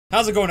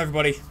How's it going,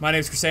 everybody? My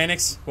name is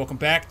Chris. Welcome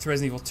back to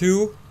Resident Evil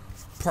 2,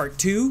 Part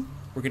 2.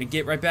 We're gonna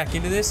get right back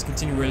into this,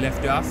 continue where we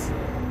left off.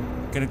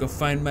 Gonna go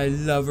find my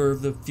lover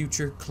of the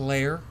future,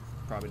 Claire.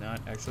 Probably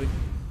not, actually.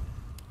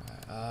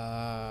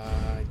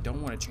 I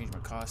don't want to change my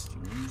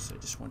costumes. I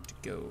just want to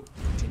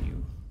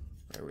continue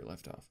right where we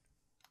left off.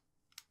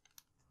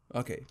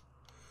 Okay.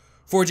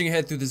 Forging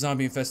ahead through the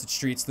zombie-infested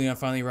streets, Leon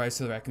finally arrives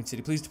to the Raccoon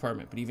City Police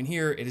Department, but even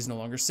here, it is no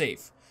longer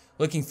safe.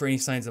 Looking for any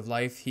signs of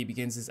life, he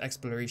begins his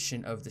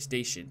exploration of the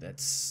station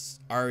that's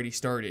already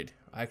started.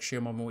 Actually,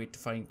 I'm on my way to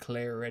find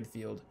Claire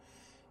Redfield,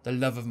 the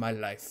love of my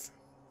life,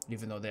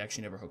 even though they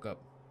actually never hook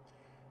up.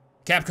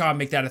 Capcom,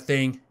 make that a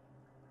thing.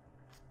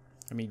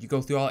 I mean, you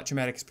go through all that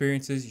traumatic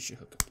experiences, you should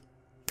hook up.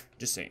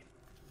 Just saying.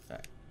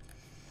 Alright.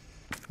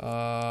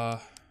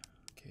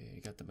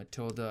 Okay, got the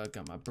Matilda,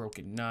 got my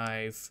broken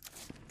knife,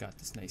 got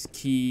this nice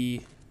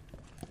key.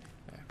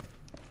 Okay.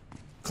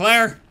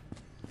 Claire!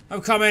 I'm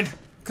coming!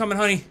 I'm coming,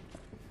 honey.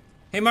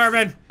 Hey,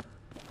 Marvin!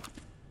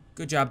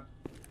 Good job.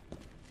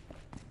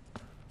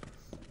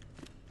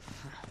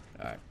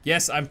 Alright.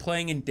 Yes, I'm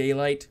playing in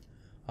daylight.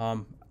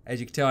 As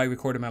you can tell, I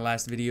recorded my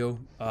last video,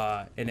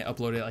 and it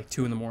uploaded at like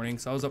 2 in the morning,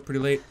 so I was up pretty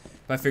late.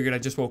 But I figured I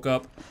just woke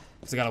up,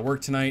 because I gotta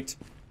work tonight,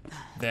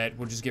 that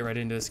we'll just get right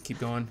into this and keep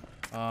going.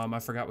 I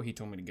forgot what he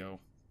told me to go.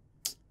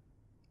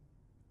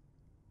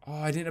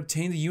 Oh, I didn't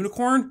obtain the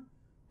unicorn?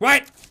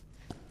 What?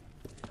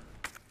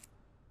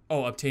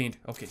 Oh, obtained.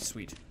 Okay,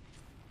 sweet.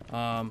 What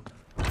am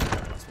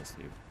I supposed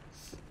to do?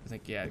 I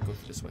think, yeah, go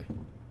this way.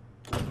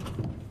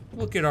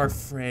 Look at our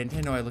friend.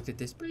 I know I looked at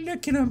this, but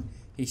look at him.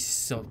 He's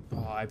so,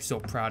 oh, I'm so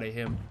proud of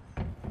him.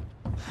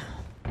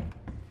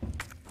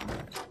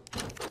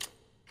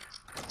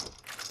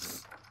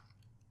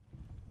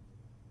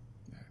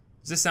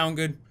 Does this sound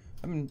good?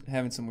 I've been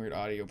having some weird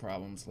audio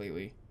problems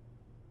lately.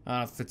 I don't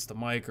know if it's the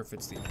mic or if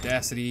it's the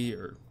Audacity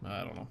or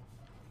I don't know.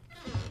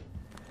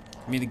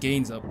 I mean, the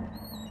gain's up.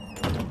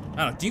 I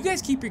don't know. Do you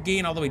guys keep your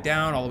gain all the way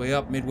down, all the way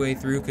up, midway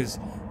through? Because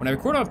when I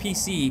record on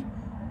PC,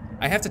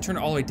 I have to turn it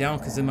all the way down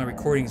because then my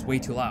recording is way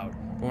too loud.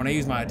 But when I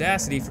use my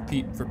Audacity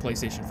for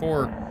PlayStation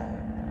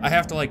 4, I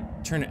have to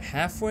like turn it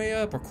halfway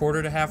up or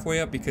quarter to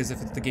halfway up because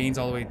if the gain's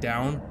all the way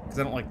down, because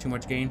I don't like too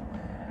much gain,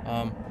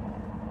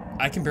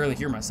 I can barely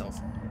hear myself.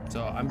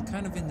 So I'm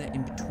kind of in that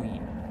in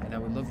between, and I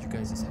would love you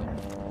guys' help.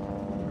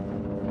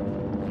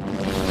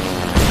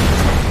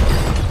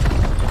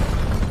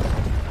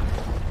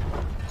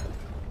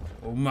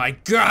 Oh my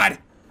god!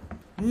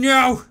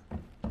 No!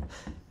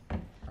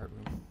 Art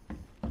room.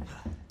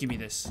 Give me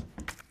this.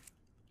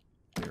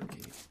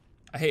 Barricade.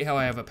 I hate how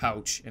I have a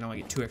pouch and I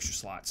only get 2 extra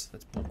slots.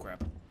 That's bullcrap.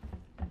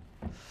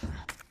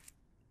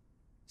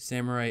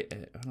 Samurai. I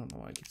don't know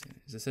why I keep saying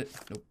it. Is this it?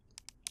 Nope.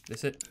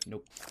 This it?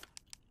 Nope.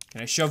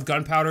 Can I shove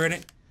gunpowder in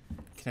it?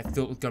 Can I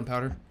fill it with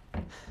gunpowder?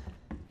 Right,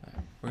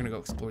 we're gonna go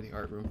explore the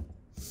art room.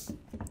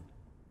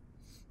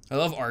 I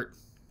love art.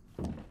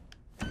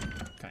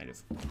 Kind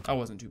of. I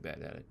wasn't too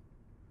bad at it.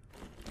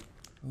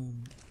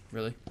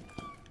 Really?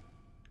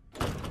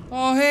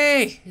 Oh,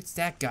 hey! It's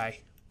that guy.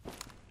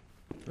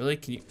 Really?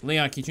 Can you,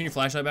 Leon, can you turn your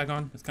flashlight back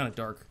on? It's kind of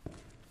dark.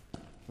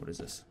 What is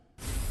this?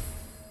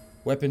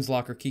 Weapons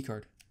locker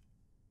keycard.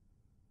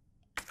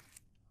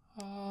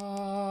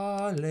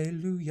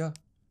 Hallelujah.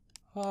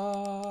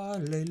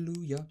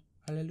 Hallelujah.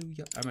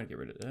 Hallelujah. I'm gonna get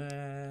rid of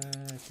it.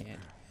 I can't.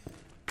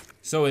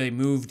 So they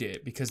moved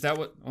it because that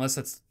was, unless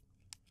that's,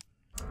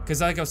 because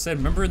like I said,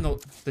 remember in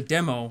the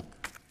demo,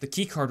 the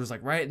key card was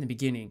like right in the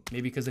beginning.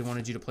 Maybe because they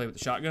wanted you to play with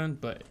the shotgun,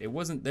 but it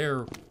wasn't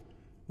there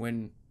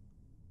when,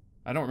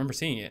 I don't remember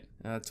seeing it.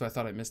 So I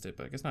thought I missed it,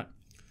 but I guess not.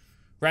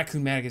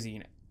 Raccoon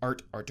Magazine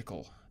art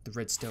article, the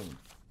Red Stone.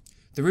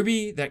 The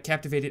ruby that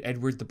captivated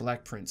Edward the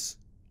Black Prince.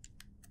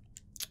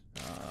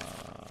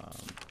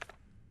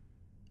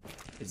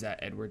 Is that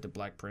Edward the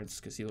Black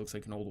Prince? Because he looks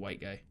like an old white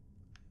guy.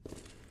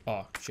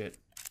 Oh, shit.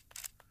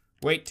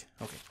 Wait.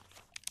 Okay.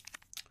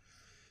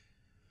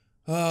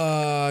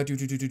 The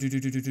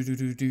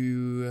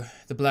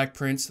Black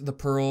Prince, the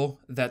pearl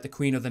that the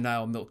Queen of the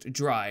Nile milked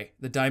dry,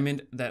 the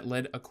diamond that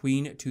led a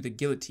queen to the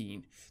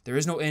guillotine. There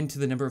is no end to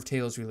the number of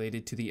tales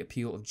related to the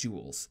appeal of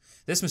jewels.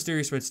 This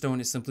mysterious red stone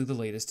is simply the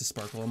latest to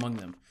sparkle among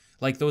them.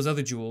 Like those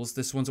other jewels,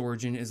 this one's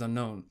origin is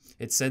unknown.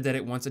 It's said that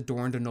it once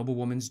adorned a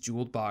noblewoman's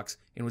jeweled box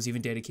and was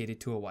even dedicated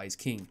to a wise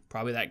king.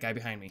 Probably that guy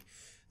behind me.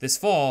 This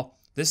fall,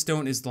 this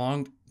stone has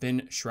long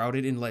been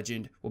shrouded in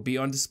legend, will be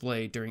on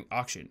display during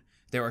auction.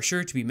 There are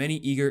sure to be many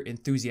eager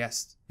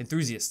enthusiasts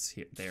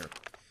there.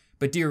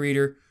 But dear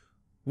reader,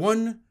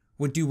 one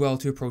would do well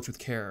to approach with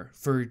care,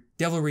 for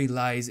devilry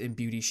lies in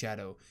beauty's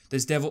shadow.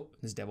 This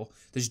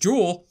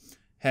jewel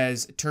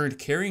has turned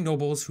caring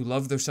nobles who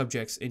love their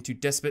subjects into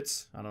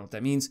despots, I don't know what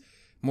that means,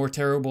 more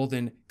terrible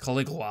than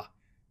Caligula.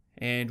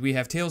 And we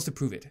have tales to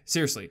prove it.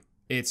 Seriously,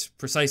 it's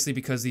precisely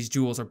because these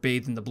jewels are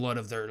bathed in the blood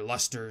of their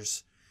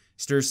lusters.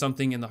 Stirs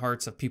something in the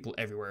hearts of people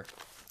everywhere.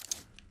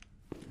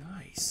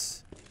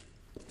 Nice.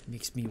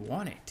 Makes me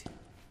want it.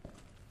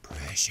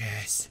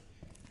 Precious.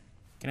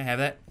 Can I have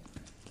that?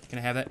 Can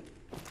I have that?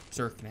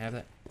 Sir, can I have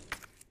that?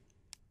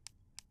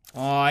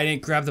 Oh, I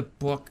didn't grab the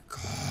book.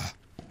 Oh.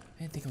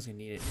 didn't think I was gonna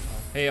need it.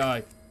 Oh.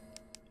 Hey,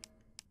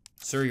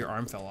 sir, your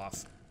arm fell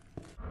off.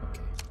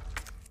 Okay.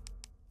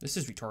 This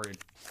is retarded.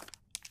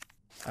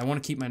 I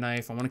want to keep my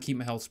knife. I want to keep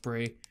my health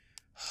spray.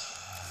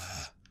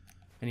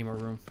 I need more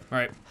room.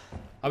 Alright.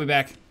 I'll be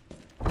back.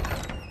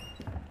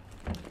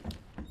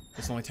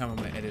 That's the only time I'm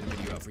gonna edit a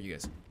video out for you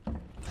guys.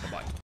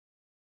 Bye-bye.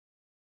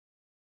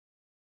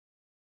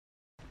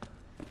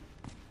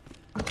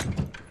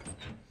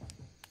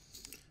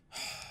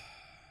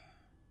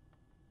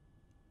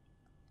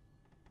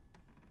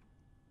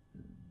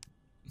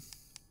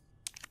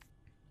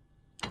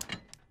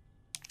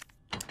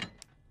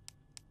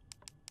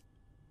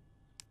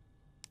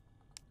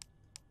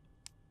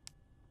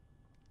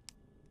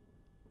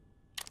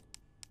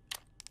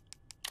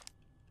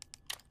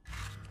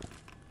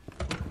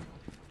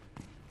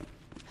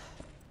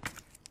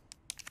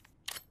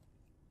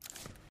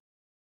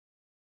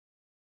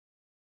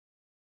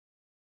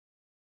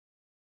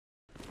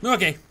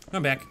 Okay,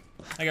 I'm back.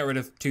 I got rid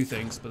of 2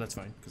 things, but that's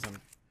fine, because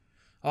I'm...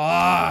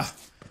 Ah!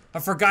 I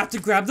forgot to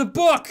grab the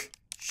book!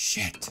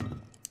 Shit.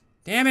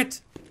 Damn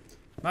it!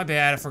 My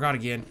bad, I forgot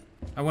again.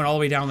 I went all the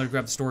way down there to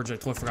grab the storage, I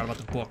totally forgot about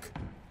the book.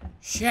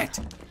 Shit!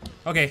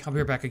 Okay, I'll be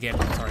right back again,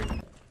 sorry.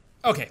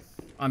 Okay,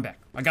 I'm back.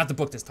 I got the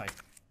book this time.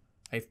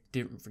 I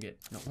didn't forget.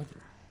 No, what?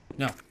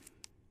 No.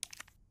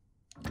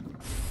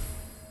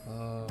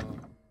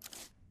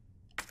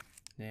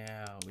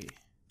 Now we...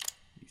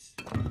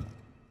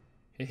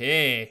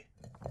 Hey.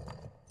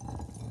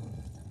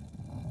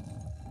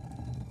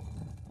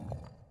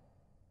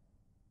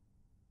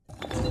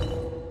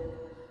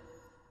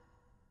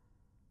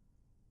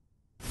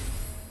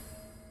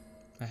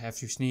 I have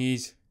to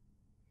sneeze.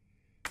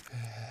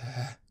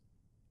 I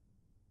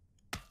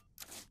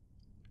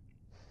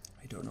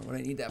don't know what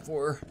I need that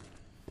for.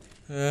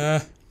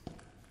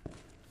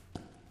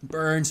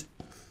 Burns.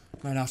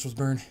 My nostrils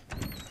burn.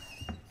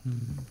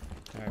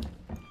 Alright.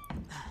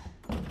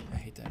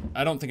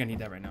 I don't think I need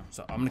that right now,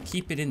 so I'm gonna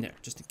keep it in there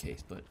just in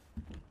case. But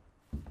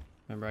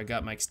remember, I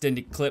got my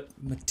extended clip,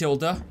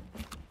 Matilda.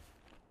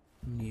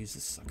 I'm gonna use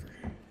this sucker.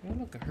 Oh,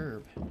 look, a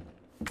herb. I'm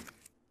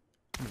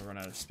gonna run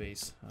out of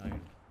space.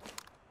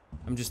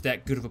 I'm just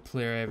that good of a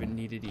player. I haven't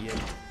needed it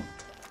yet.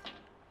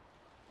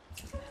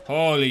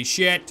 Holy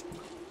shit!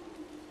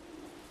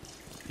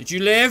 Did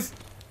you live?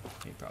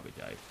 He probably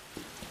died.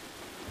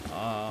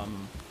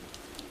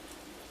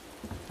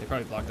 They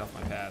probably blocked off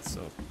my path,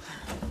 so.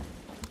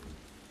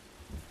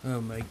 Oh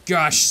my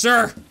gosh,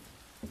 sir!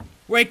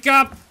 Wake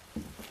up!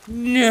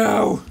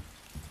 No!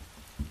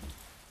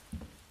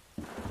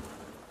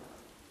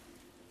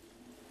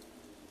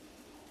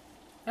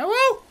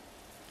 Hello?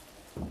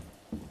 Did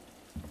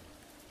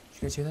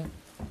you guys hear that?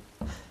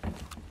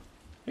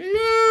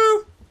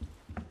 Hello?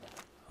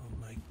 Oh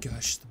my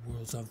gosh, the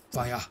world's on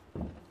fire.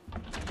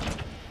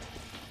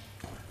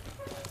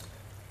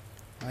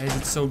 Why is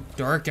it so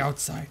dark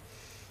outside?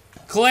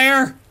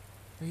 Claire!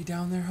 Are you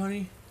down there,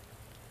 honey?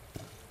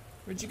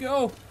 Where'd you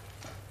go?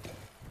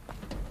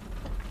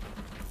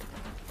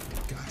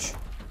 Gosh.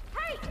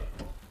 Hey!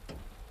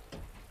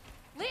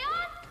 Leon?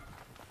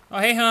 Oh,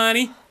 hey,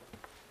 honey.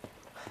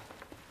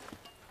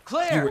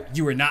 Claire!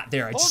 You were not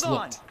there. I just Hold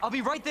on. looked. I'll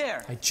be right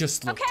there. I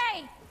just looked.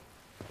 Okay.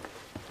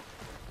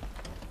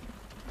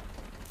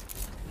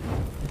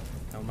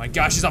 Oh my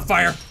gosh, she's on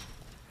fire.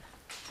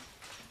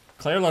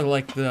 Claire looked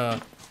like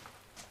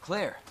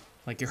Claire.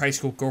 like your high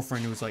school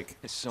girlfriend who was like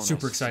It's so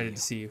super nice to see excited you.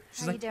 to see you.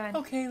 She's How like, you doing?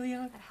 okay,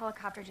 Leon. That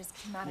helicopter just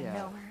came out of Yeah.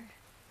 nowhere.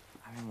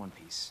 I'm in one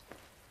piece.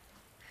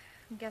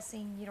 I'm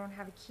guessing you don't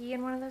have a key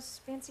in one of those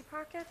fancy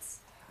pockets?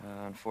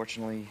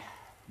 Unfortunately,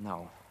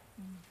 no.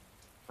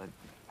 But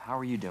how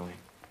are you doing?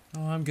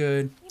 Oh, I'm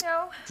good. You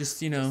know,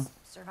 Just, you know,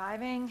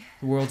 surviving.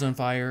 the world's on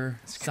fire.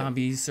 That's good.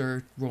 Zombies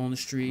are rolling the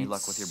streets. Any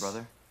luck with your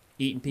brother?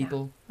 Eating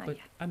people. not But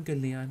yet. I'm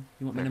good, Leon.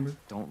 You want my Claire, number?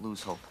 don't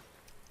lose hope.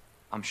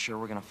 I'm sure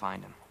we're gonna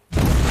find him.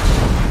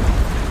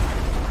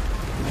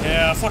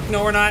 Yeah, fuck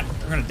no, we're not.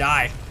 We're gonna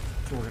die.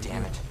 That's what we're gonna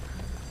Damn do. it.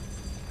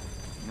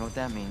 You know what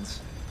that means?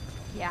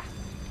 Yeah.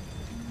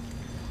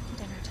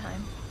 Dinner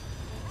time.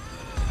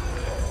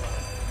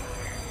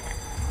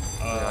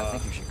 Claire, I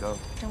think you should go.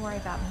 Don't worry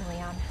about me,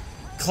 Leon.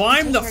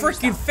 Climb the Take care of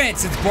freaking yourself.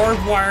 fence. It's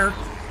barbed wire.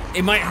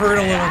 It might hurt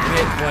a little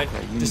bit, Claire,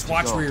 but you just need to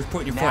watch go. where you're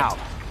putting your Now. foot.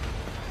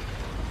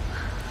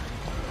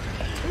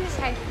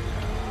 Okay.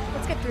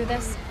 Let's get through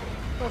this.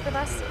 Both of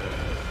us.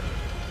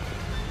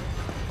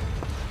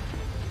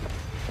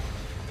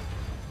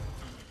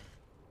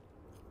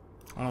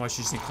 I don't know why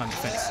she just didn't climb the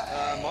fence.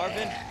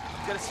 Marvin,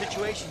 I've got a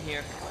situation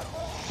here.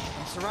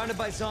 I'm surrounded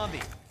by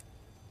zombies.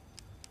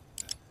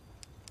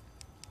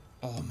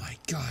 Oh my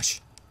gosh.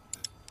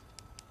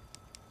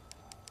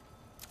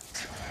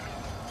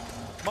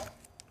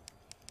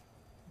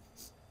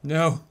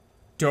 No.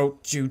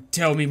 Don't you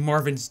tell me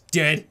Marvin's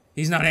dead.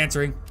 He's not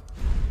answering.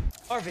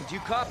 Marvin, do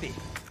you copy?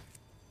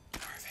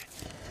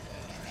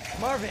 Marvin.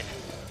 Marvin!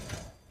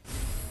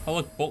 Oh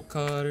look, bolt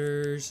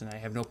cutters, and I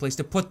have no place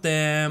to put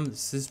them.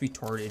 This is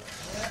retarded.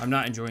 I'm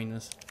not enjoying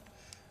this.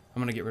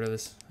 I'm gonna get rid of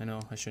this. I know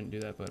I shouldn't do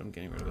that, but I'm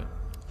getting rid of it.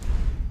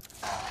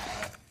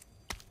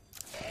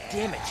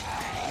 Damn it.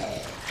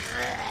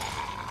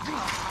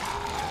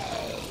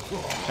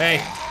 Hey!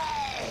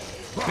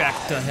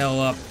 Back the hell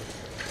up.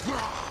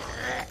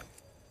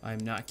 I'm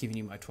not giving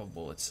you my 12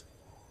 bullets.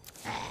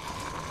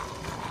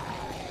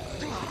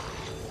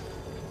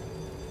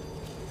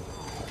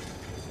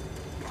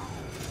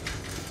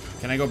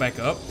 Can I go back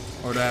up?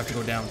 Or do I have to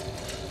go down?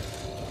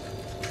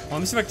 Well, let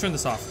me see if I can turn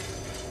this off.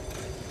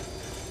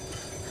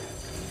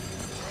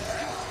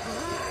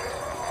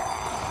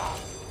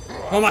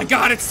 Oh my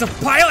god, it's the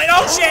pilot!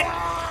 Oh shit!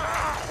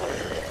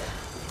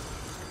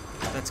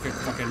 That scared the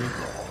fuck out of me.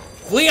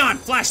 Leon,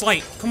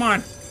 flashlight! Come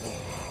on!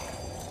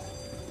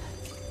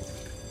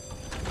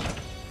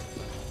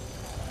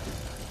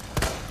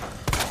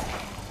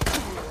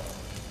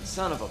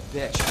 Son of a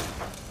bitch.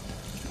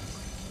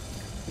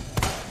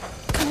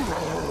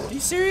 Are you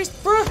serious,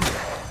 bro?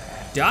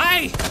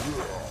 Die!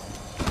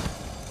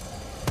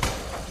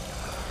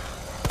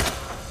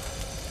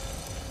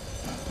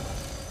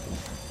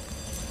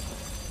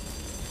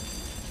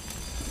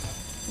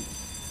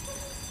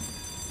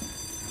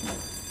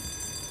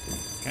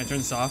 Can I turn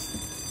this off?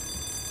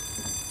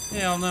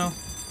 Hell no.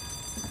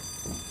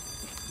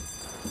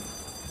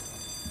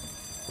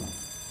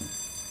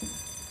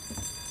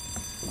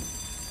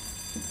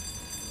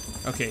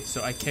 Okay,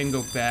 so I can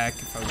go back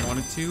if I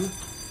wanted to,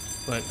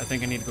 but I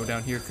think I need to go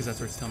down here because that's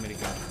where it's telling me to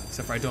go.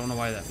 Except for I don't know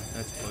why that's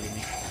bugging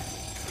me.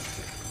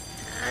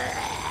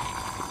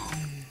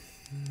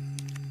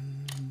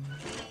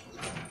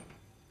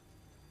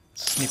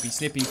 Snippy,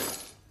 snippy.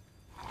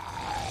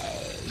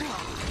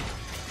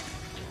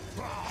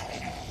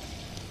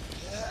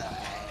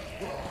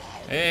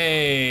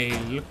 Hey,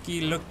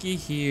 looky, looky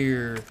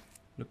here.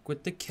 Look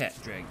what the cat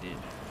dragged in.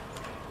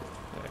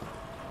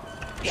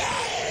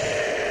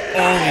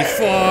 Holy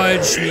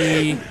fudge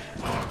me.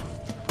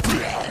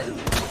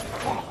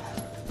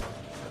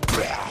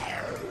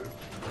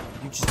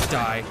 You just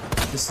die.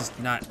 This is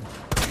not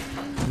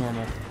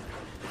normal.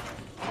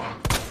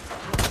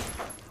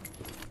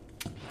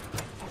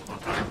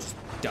 Just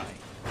die.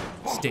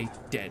 Stay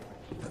dead.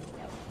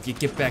 If you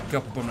get back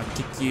up, I'm gonna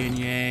kick you in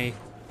your eye.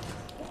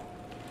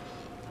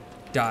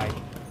 Die.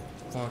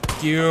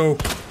 Fuck you.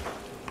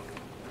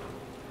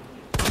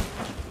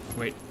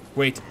 Wait,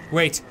 wait,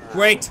 wait,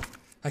 wait!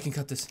 I can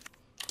cut this.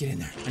 Get in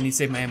there. I need to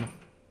save my ammo.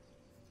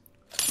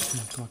 Come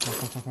on, come on, come on,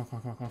 come on, come on,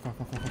 come on, come on, come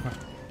on, come on, come on.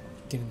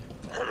 Get in there.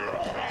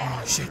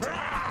 Oh shit.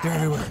 They're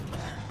everywhere.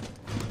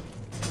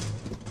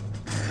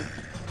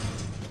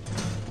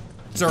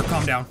 Sir,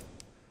 calm down.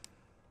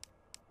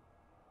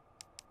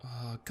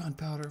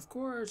 Gunpowder, of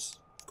course.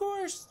 Of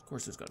course. Of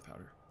course there's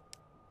gunpowder.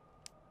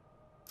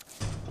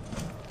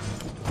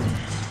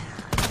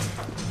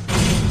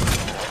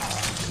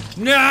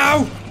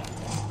 No!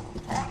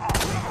 Oh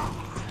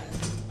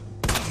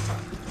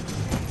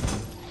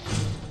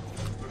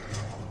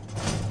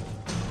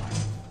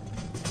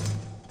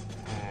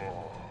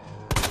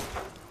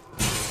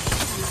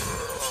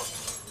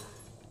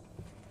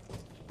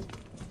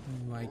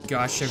my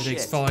gosh,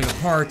 everything's falling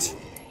apart.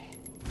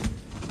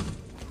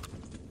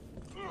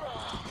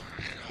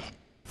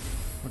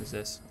 What is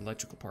this?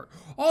 Electrical part.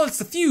 Oh, it's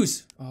the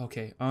fuse! Oh,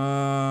 okay.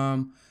 I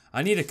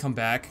need to come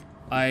back.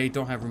 I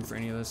don't have room for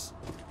any of this.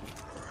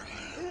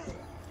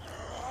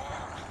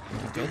 You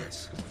wanna go?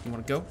 You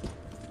wanna go?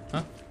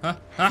 Huh? Huh?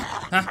 Huh?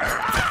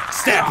 Huh?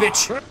 Stab,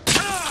 bitch!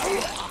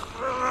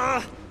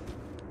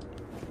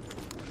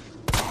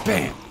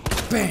 Bam!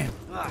 Bam!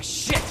 Ah,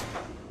 shit!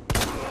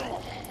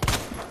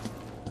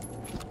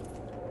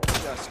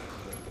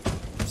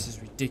 This is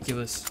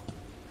ridiculous.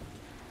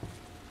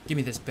 Give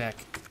me this back.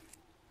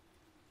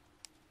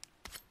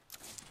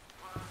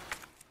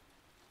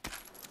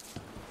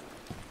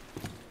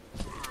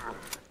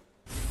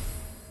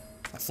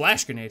 A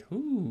flash grenade.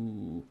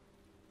 Ooh.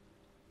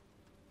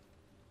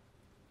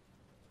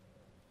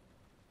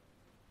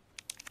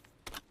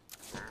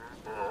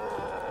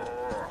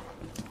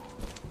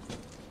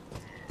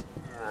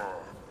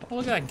 Oh,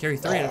 look at that. I can carry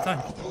 3 at a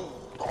time.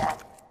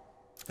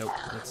 Nope.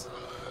 That's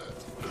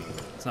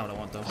not what I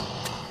want, though.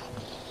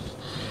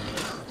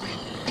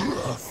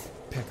 Oh,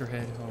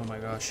 peckerhead. Oh my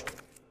gosh.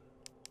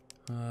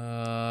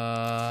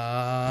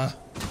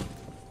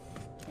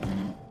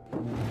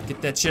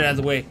 Get that shit out of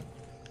the way.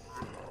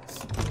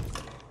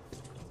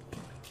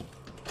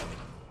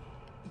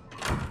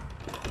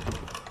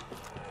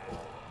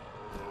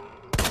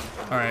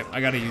 Alright,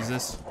 I gotta use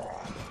this.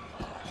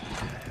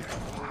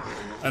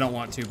 I don't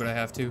want to, but I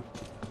have to.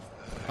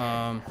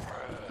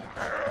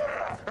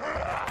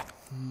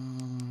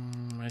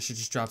 I should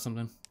just drop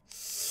something.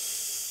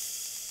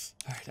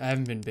 Alright, I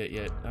haven't been bit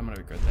yet. I'm gonna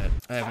regret that.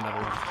 I have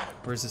another one.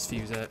 Where's this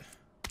fuse at?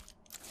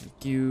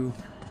 Thank you.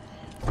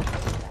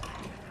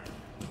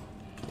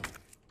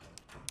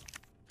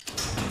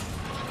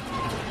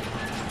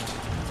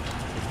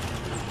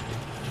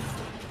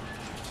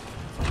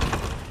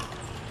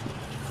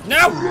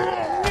 No!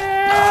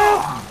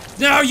 No!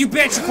 No, you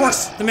bitch! Of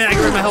course! The man I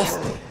grabbed my health.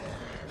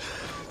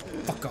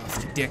 Fuck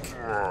off, you dick.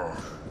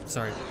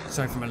 Sorry.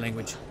 Sorry for my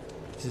language.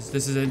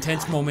 This is an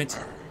intense moment.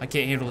 I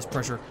can't handle this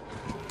pressure.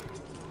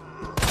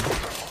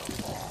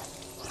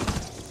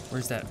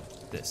 Where's that?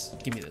 This.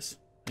 Give me this.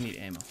 I need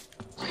ammo.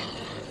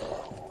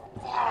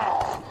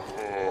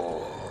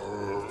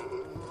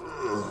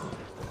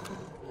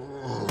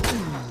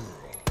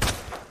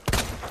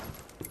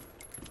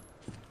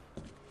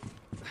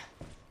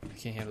 I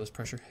can't handle this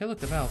pressure. Hey, look,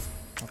 the valve.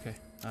 Okay.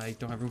 I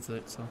don't have room for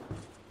it, so.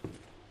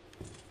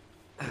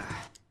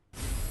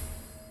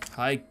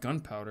 High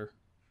gunpowder.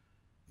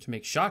 To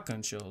make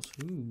shotgun shells.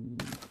 Ooh.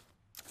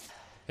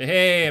 Hey,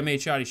 hey, I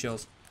made shoddy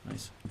shells.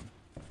 Nice.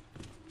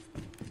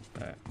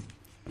 Alright.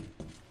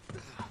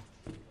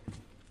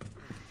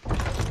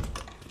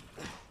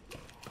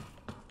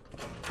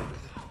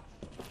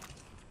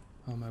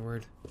 Oh my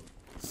word.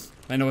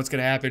 I know what's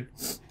gonna happen.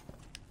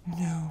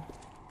 No.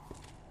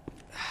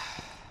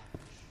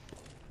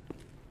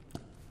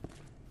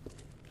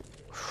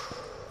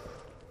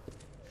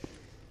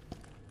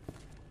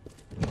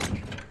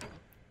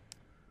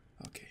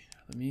 Okay,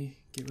 let me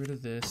get rid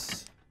of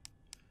this.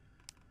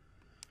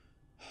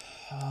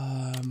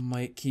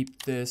 Might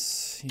keep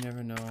this. You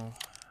never know.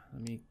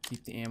 Let me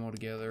keep the ammo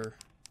together.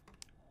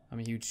 I'm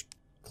a huge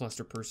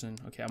cluster person.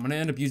 Okay, I'm gonna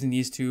end up using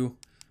these two.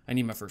 I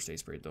need my first aid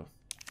spray though.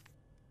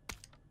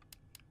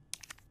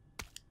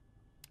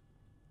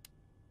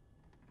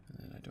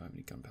 And I don't have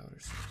any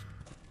gunpowders.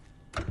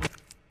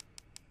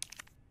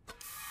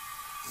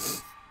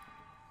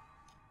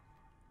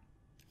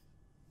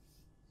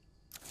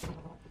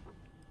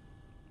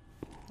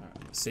 Alright,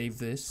 I'm gonna save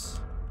this.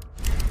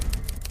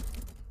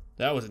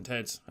 That was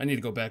intense. I need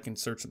to go back and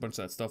search a bunch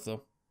of that stuff,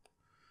 though.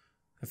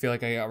 I feel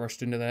like I got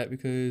rushed into that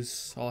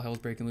because all hell's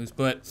breaking loose,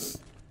 but...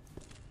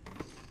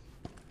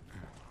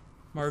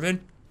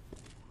 Marvin?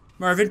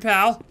 Marvin,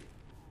 pal?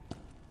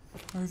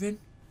 Marvin?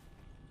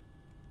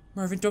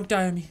 Marvin, don't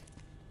die on me.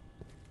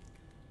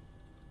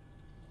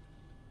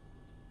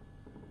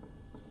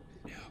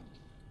 No.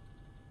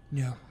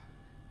 No.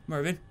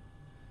 Marvin?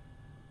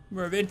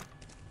 Marvin?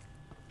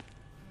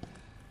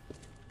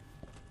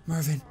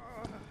 Marvin?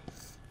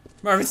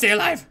 Marvin, stay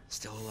alive!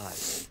 Still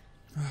alive.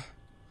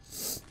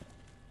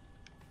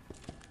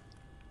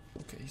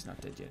 Okay, he's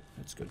not dead yet.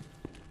 That's good.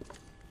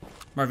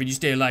 Marvin, you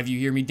stay alive. You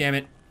hear me? Damn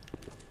it.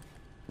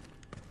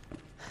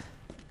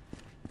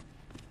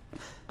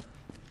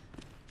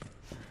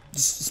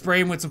 Just spray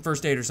him with some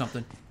first aid or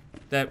something.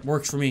 That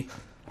works for me.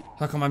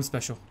 How come I'm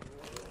special?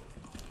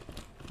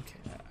 Okay.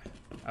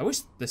 I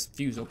wish this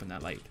fuse opened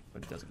that light,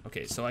 but it doesn't.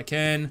 Okay, so I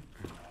can...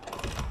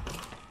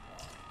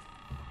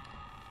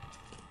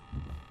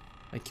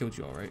 I killed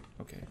you all right.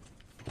 Okay.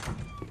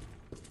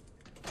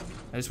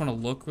 I just want to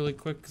look really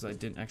quick because I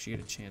didn't actually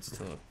get a chance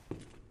to.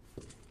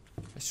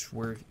 I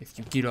swear, if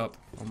you get up,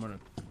 I'm gonna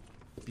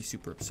be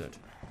super upset.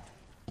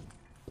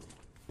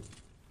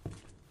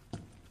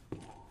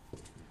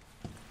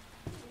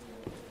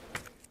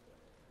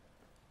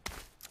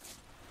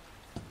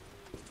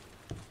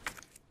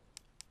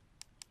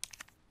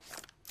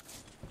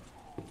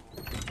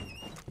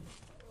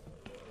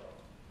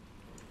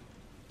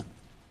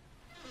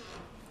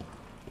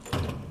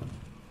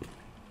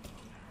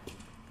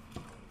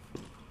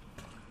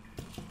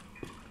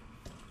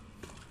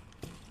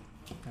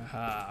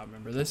 Aha,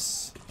 remember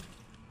this?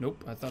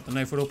 Nope, I thought the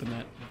knife would open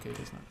that. Okay, it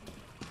does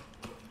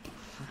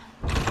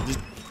not. Just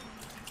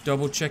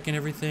double checking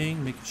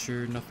everything, making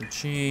sure nothing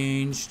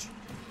changed.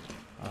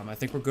 I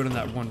think we're good in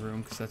that one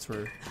room, because that's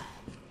where...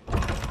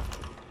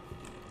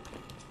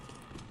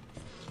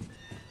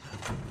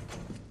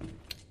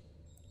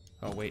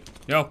 Oh, wait.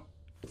 No!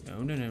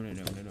 No, no, no, no,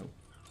 no, no, no.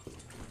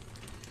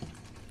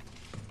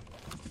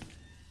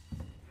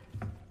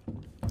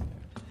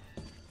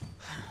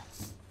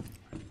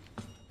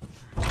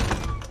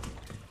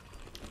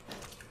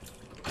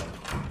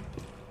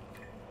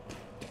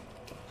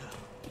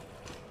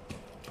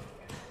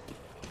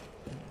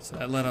 So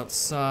that led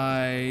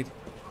outside.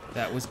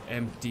 That was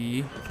empty,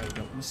 if I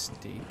don't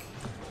mistake.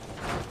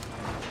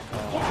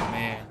 Oh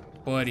man,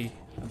 buddy.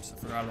 I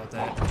forgot about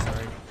that. I'm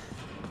sorry.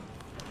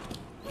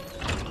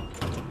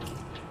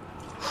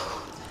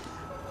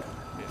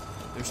 Yeah,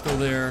 they're still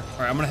there.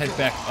 Alright, I'm gonna head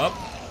back up.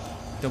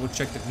 Double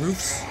check the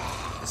roofs,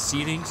 the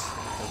ceilings,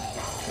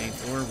 the main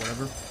floor,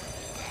 whatever.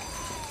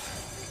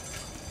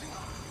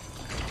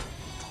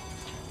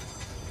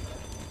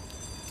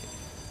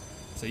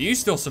 So you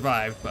still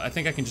survived, but I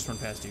think I can just run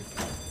past you.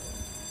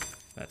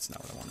 That's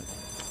not what I wanted.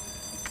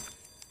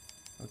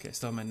 Okay, I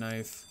still have my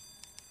knife.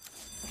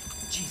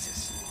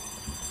 Jesus.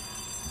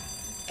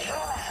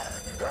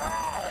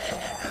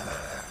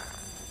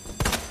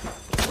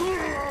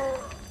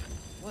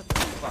 What the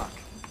fuck?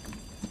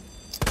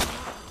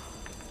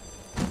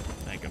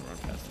 I ain't gonna run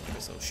past him. I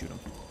guess I'll shoot him.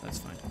 That's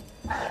fine.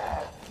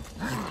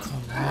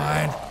 Come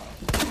on.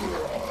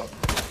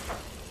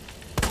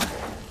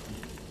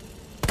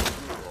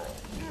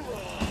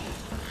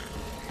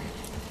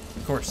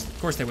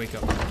 Of course they wake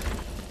up.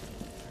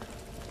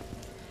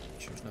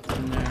 Sure there's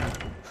nothing in there.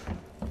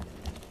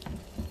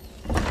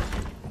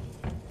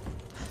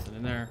 Nothing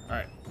in there.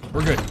 Alright,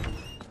 we're good.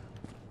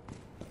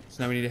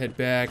 So now we need to head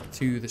back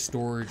to the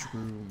storage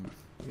room,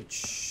 which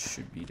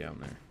should be down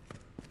there.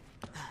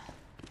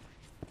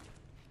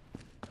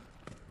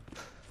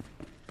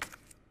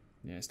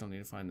 Yeah, I still need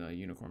to find the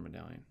unicorn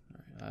medallion.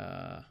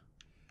 Alright,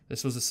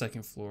 this was the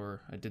second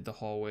floor. I did the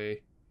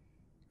hallway.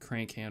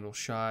 Crank handle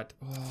shot.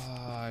 Oh,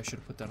 I should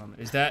have put that on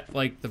there. Is that,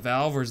 like, the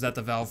valve, or is that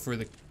the valve for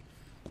the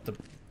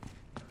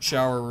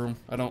shower room?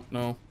 I don't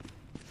know.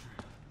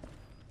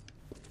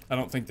 I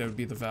don't think that would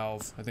be the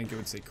valve. I think it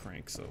would say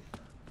crank, so.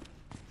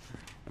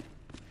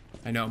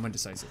 I know, I'm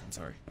indecisive. I'm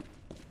sorry.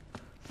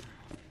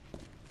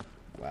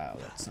 Wow,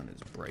 that sun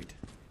is bright.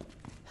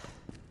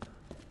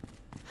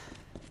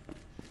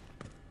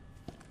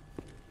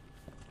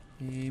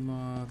 Hey,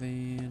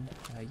 Marvin.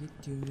 How you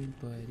doing,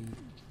 buddy?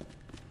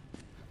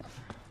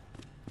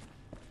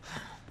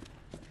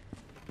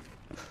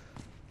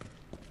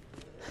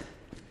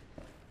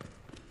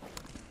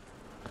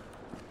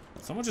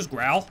 Someone just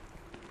growl?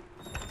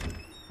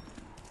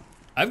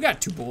 I've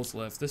got 2 bullets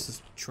left. This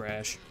is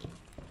trash.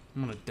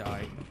 I'm gonna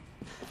die.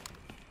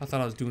 I thought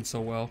I was doing so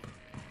well.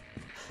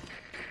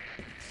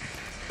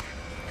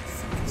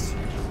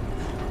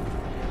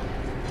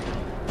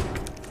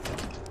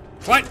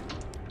 What?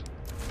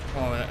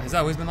 Oh, has that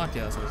always been locked?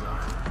 Yeah, that's always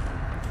locked.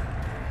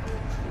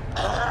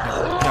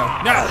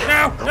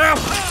 No!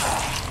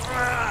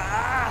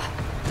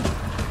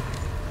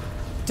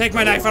 Take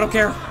my knife, I don't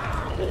care.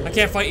 I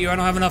can't fight you, I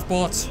don't have enough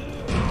bullets.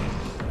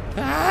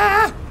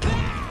 Ah!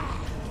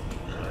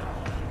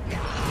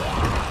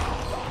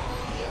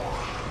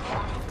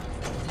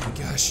 Oh my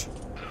gosh.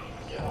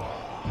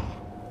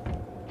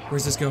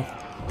 Where's this go?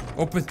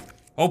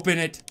 Open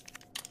it.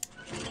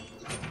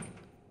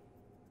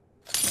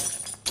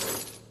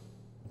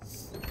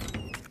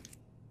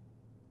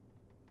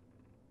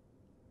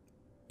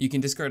 You can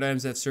discard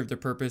items that serve their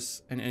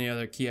purpose and any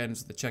other key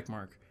items with a check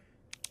mark.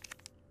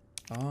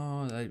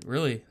 Oh,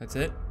 really? That's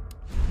it?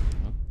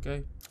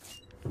 Okay.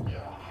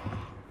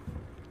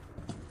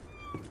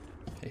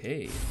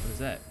 Hey, what is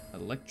that?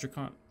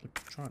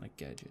 Electronic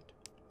gadget.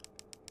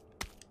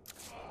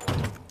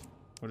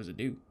 What does it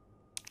do?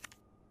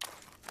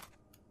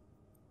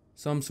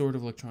 Some sort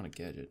of electronic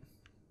gadget.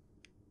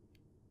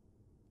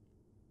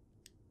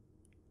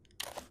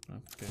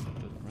 Okay,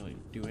 doesn't really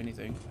do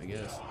anything, I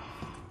guess.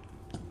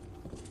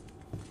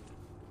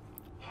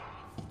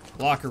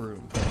 Locker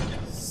room.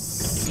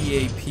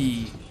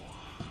 CAP.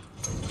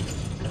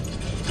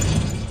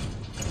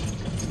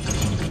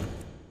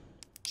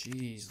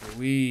 Jeez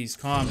Louise,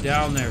 calm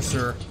down there,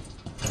 sir.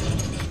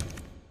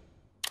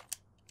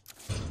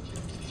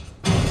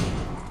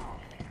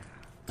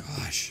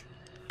 Gosh.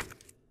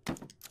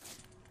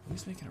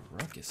 Who's making a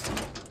ruckus?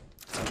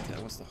 Okay,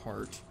 that was the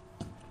heart.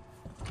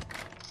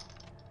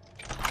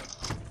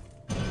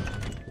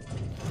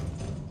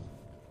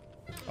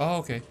 Oh,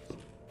 okay.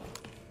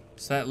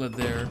 So that led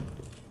there.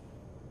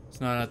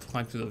 So now I have to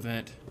climb through the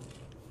vent.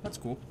 That's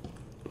cool.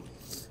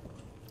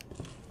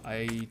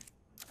 I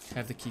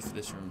have the key for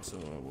this room, so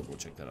we'll go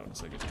check that out in a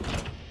second.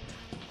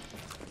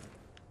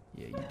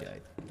 Yeah, you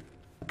died.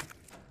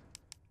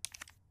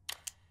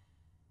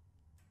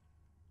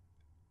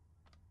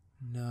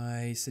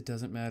 Nice. It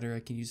doesn't matter.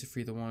 I can use it for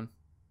either one.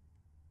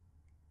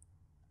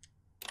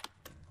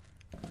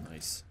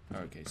 Nice.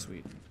 Okay,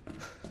 sweet.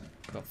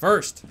 But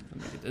first, let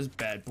me get this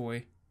bad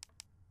boy.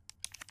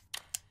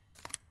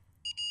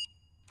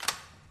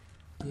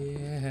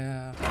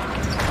 Yeah.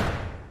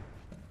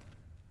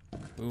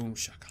 Boom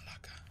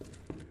shakalaka.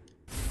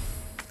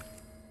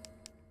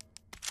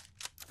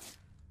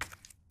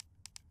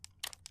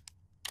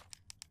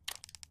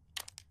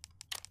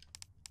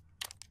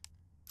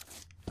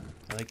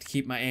 I like to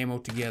keep my ammo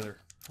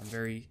together. I'm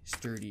very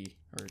sturdy,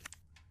 or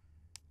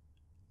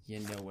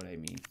you know what I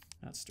mean.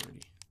 Not sturdy.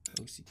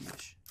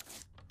 OCD-ish.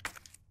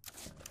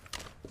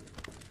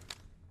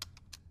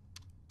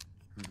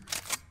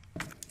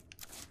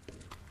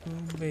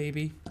 Boom,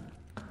 baby.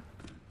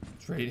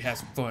 It's ready to have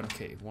some fun.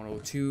 Okay,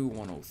 102,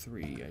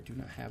 103. I do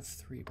not have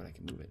 3, but I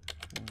can move it.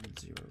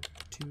 102.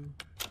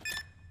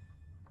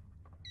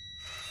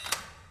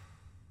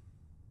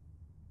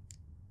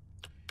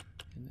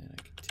 And then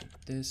I can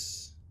take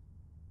this.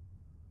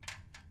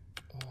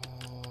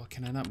 Oh,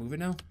 can I not move it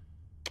now?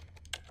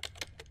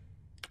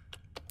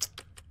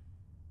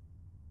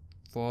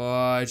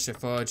 Fudged, I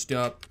fudged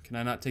up. Can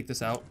I not take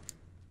this out?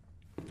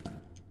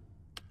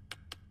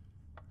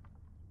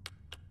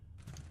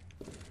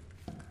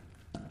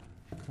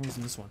 What was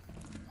in this one?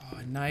 Oh,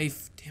 a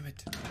knife. Damn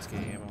it. Let's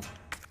get ammo.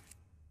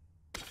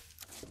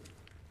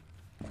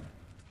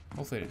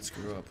 Hopefully I didn't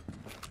screw up.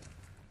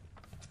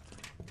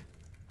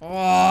 Oh,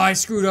 I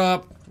screwed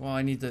up. Well,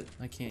 I need the...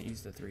 I can't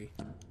use the 3.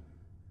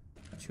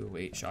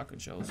 208 shotgun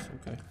shells.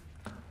 Okay.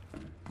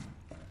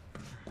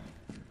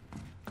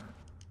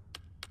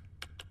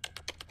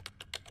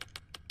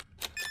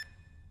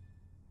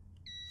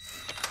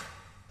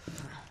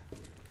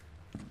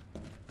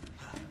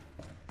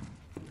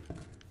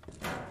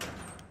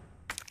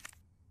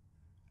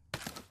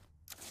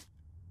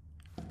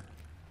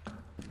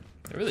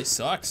 That really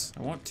sucks.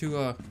 I want to,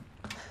 I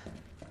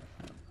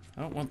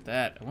don't want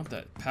that. I want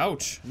that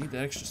pouch. I need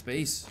that extra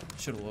space.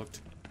 Should have looked.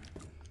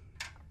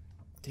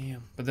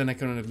 Damn. But then I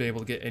couldn't have been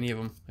able to get any of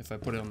them if I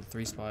put it on the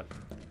 3 spot.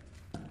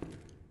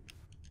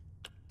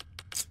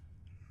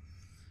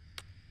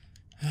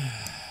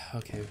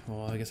 Okay,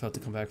 well, I guess I'll have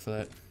to come back for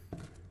that.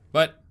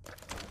 But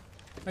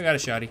I got a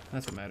shotty.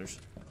 That's what matters.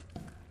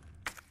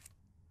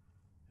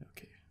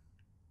 Okay.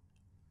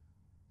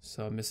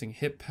 So I'm missing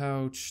hip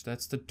pouch.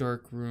 That's the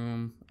dark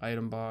room.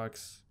 Item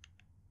box.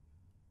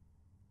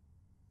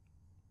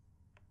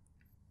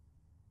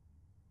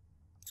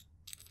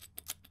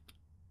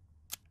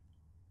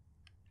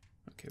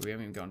 Okay, we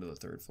haven't even gone to the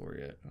 3rd floor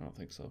yet. I don't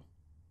think so.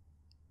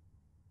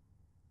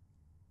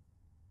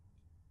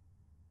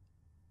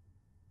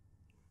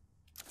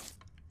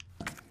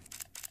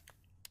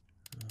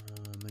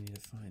 I need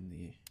to find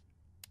the...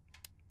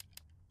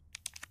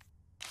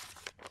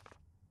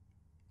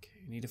 Okay,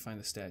 I need to find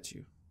the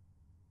statue.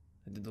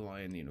 I did the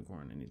lion, the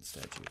unicorn. I need the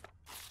statue.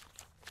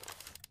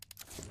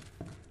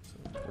 So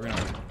we're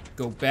gonna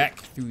go back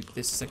through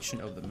this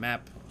section of the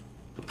map.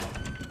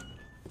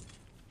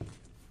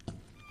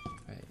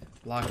 Alright,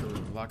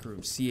 locker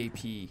room,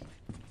 CAP.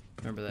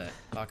 Remember that.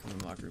 Locker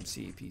room,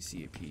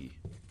 CAP.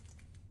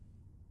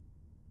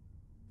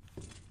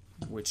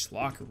 Which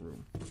locker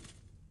room?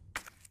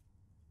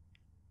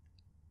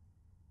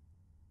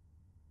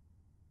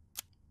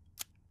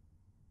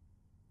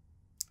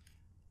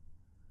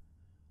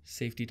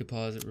 Safety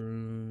deposit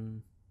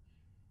room.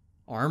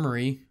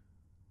 Armory.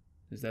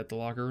 Is that the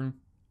locker room?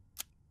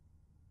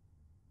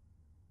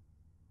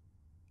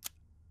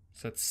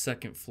 So that's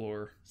 2nd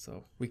floor.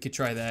 So we could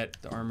try that,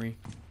 the armory.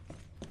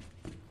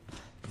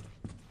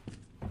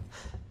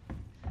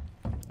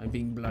 I'm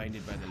being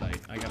blinded by the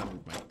light. I gotta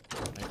move my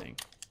thing.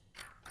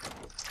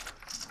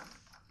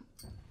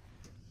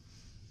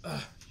 You're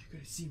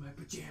gonna see my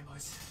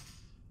pajamas.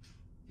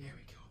 There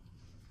we go.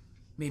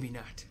 Maybe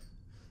not.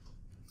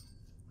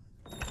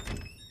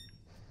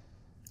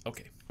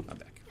 Okay, I'm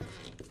back.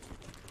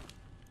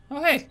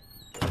 Oh, hey!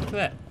 Look at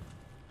that.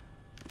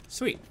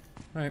 Sweet.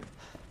 Alright.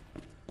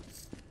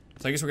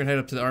 So I guess we're gonna head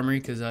up to the armory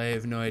because I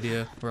have no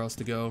idea where else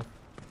to go.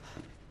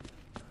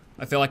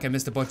 I feel like I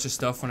missed a bunch of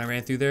stuff when I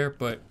ran through there,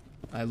 but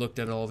I looked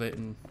at all of it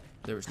and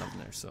there was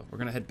nothing there. So we're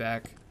gonna head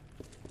back.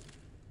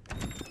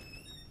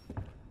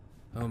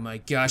 Oh my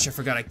gosh, I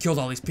forgot I killed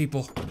all these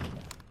people.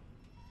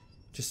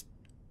 Just...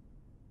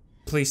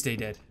 please stay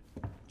dead.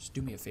 Just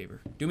do me a favor.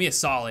 Do me a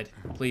solid,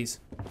 please.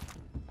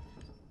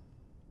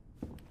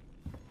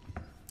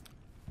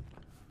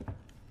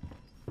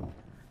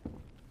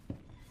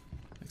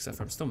 Except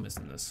for I'm still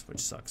missing this, which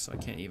sucks, so I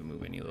can't even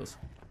move any of those.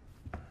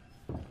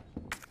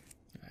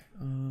 Alright, I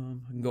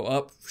can go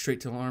up,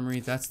 straight to the armory.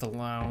 That's the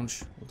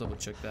lounge. We'll double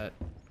check that.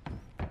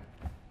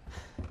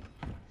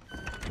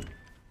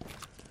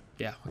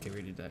 Yeah, okay,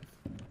 we did that.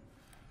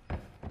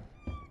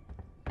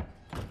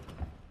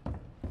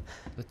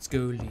 Let's go,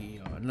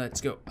 Leon. Let's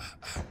go.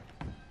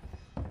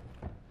 Don't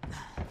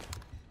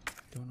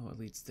know what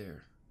leads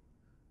there.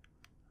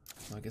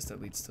 Well, I guess that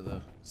leads to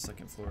the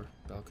 2nd floor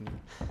balcony.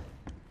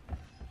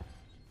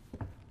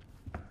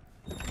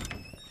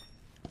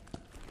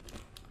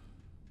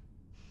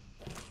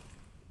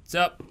 What's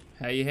up?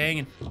 How you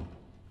hanging?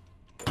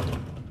 Oh,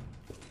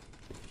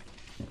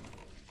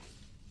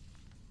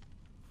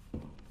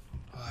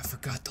 I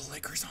forgot the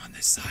liquor's on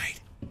this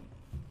side.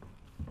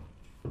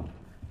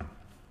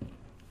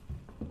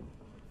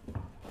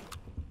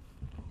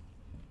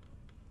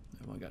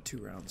 I've only got 2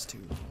 rounds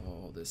too.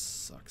 Oh, this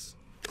sucks.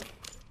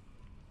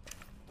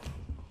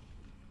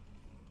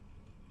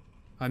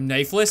 I'm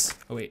knifeless?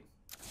 Oh, wait.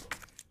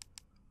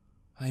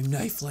 I'm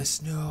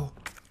knifeless, no.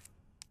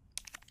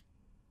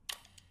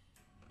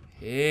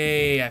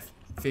 Hey, I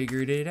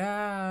figured it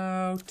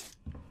out.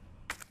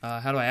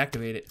 How do I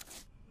activate it?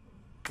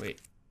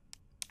 Wait.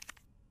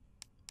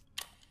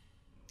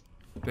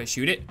 Do I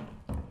shoot it?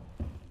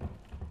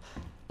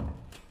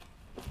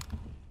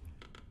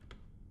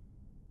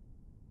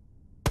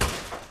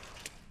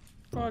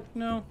 Fuck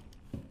no.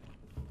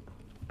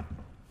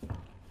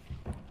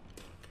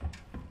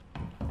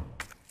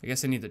 I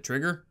guess I need the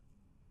trigger.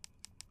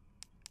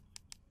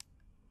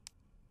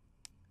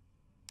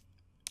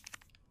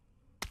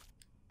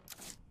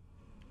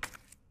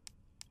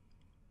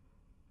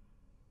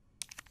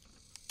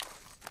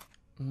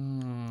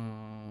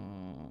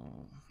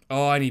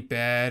 Oh, I need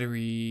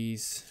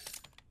batteries.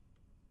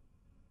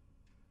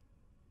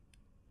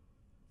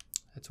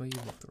 That's why you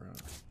looked around.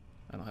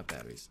 I don't have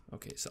batteries.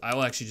 Okay, so I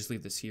will actually just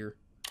leave this here.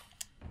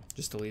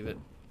 Just to leave it.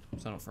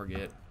 So I don't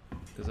forget.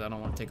 Because I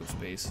don't want to take up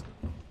space.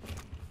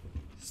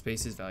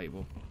 Space is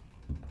valuable.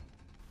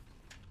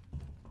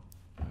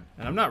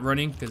 And I'm not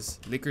running because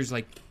liquors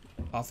like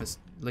office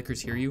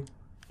liquors hear you.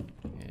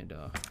 And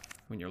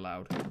when you're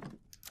loud.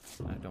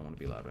 I don't want to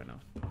be loud right now.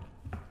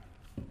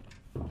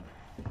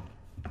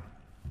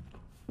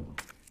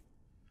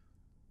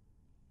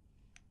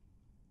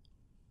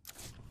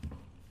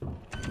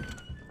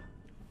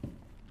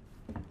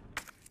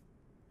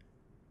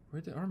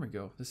 Where'd the armor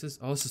go? This is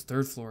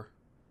 3rd floor.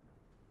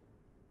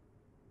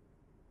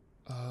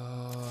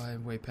 Oh, I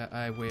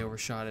way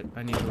overshot it.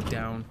 I need to go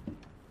down.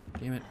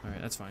 Damn it.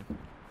 Alright, that's fine.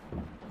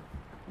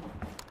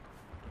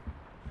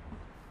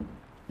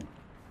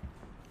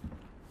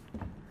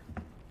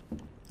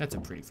 That's a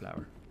pretty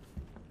flower.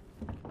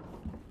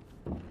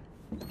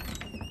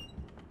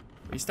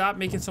 Will you stop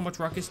making so much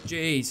ruckus?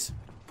 Jeez.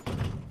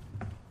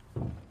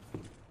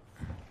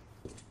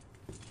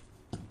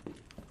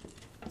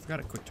 I forgot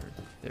a quick turn.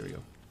 There we go.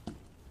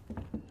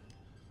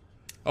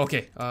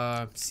 Okay,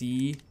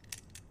 C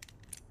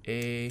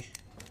A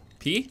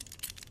P?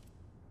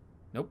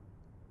 Nope.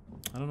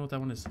 I don't know what that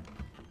one is.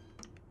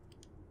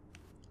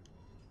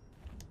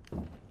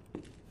 Let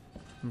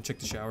me check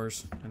the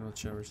showers. I know it's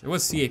showers. It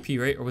was CAP,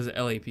 right? Or was it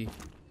LAP? I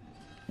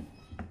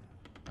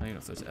don't even know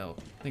if it was L.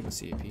 I think it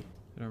was CAP. I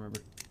don't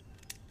remember.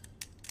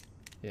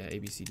 Yeah, A,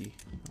 B, C, D.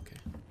 Okay.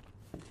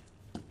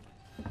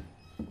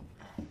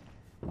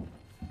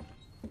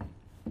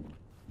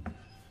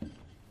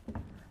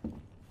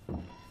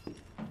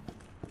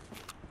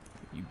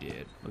 You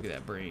did. Look at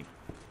that brain.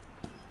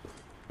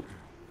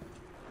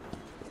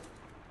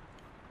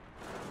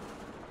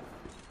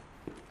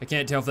 I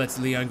can't tell if that's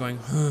Leon going,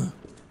 huh,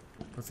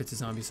 or if it's a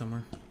zombie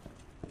somewhere.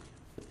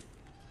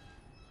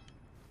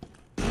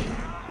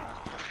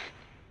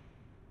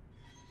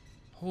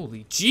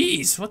 Holy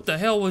jeez, what the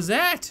hell was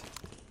that?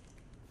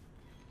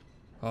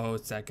 Oh,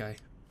 it's that guy.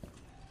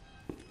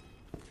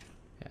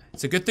 Yeah,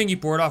 it's a good thing you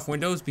board off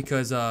windows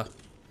because,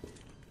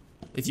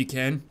 if you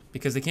can,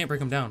 because they can't break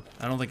them down.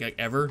 I don't think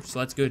ever, so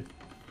that's good.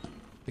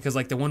 Because,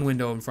 like, the one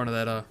window in front of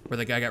that, where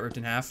the guy got ripped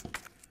in half,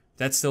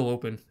 that's still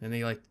open, and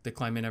they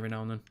climb in every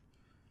now and then.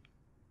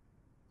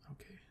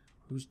 Okay,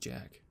 who's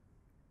Jack?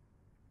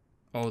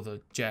 Oh,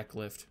 the Jack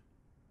lift.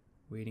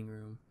 Waiting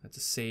room. That's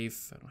a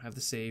safe. I don't have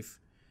the safe.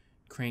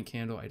 Crank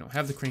handle. I don't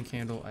have the crank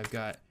handle. I've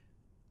got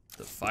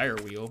the fire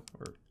wheel,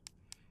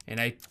 and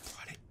I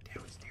brought it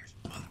downstairs.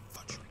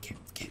 Motherfucker, I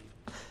can't forget.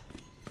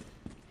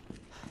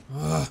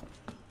 Ugh.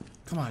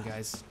 Come on,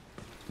 guys.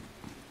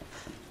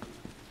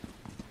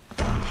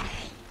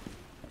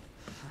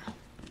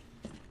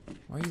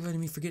 Why are you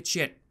letting me forget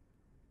shit?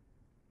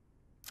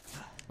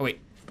 Oh, wait.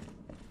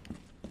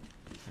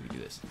 Let me do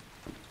this.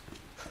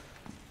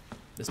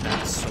 This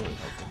map is so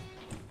helpful.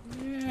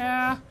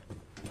 Yeah.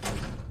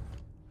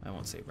 I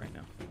won't save right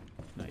now.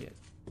 Not yet.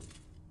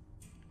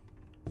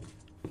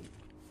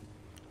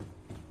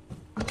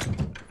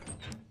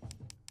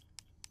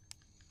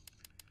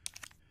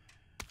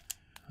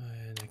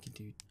 And I can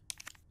do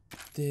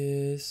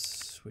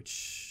this,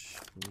 which,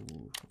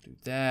 ooh, I'll do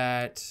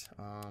that.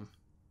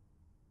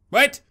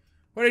 What?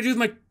 What did I do with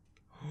my,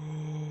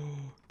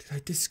 oh, did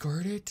I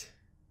discard it?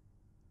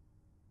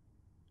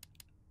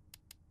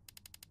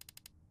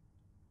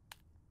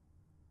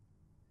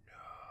 No.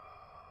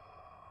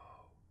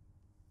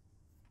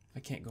 I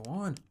can't go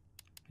on.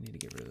 I need to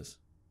get rid of this.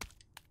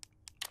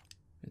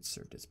 It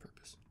served its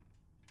purpose.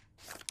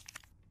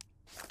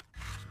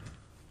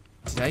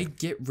 Did I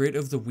get rid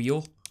of the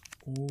wheel?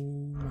 Oh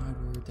my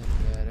word, that's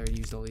bad. I already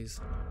used all these.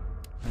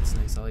 That's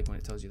nice. I like when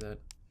it tells you that.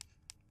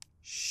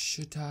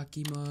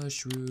 Shiitake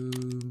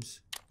mushrooms.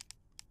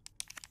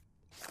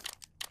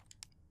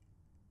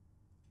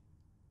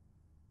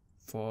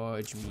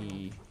 Fudge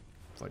me.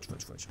 Fudge,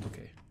 fudge, fudge.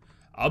 Okay.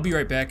 I'll be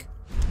right back.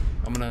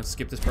 I'm gonna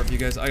skip this part for you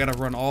guys. I gotta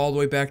run all the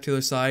way back to the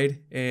other side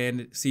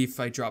and see if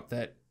I drop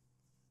that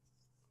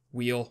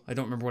wheel. I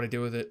don't remember what I did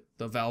with it.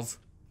 The valve.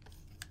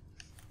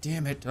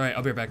 Damn it. Alright,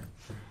 I'll be right back.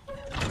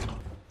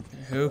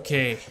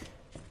 Okay.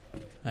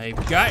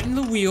 I've gotten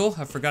the wheel.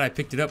 I forgot I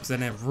picked it up because I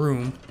didn't have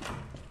room.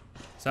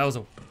 So that was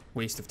a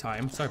waste of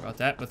time. Sorry about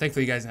that. But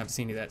thankfully you guys didn't have to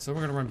see any of that. So we're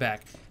gonna run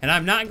back. And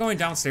I'm not going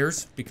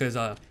downstairs because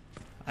I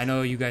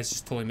know you guys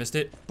just totally missed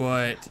it.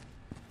 But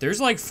there's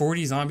like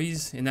 40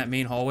 zombies in that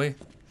main hallway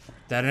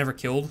that I never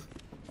killed.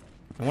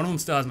 And one of them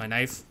still has my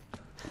knife.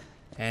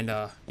 And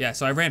yeah,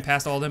 so I ran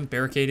past all of them,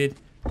 barricaded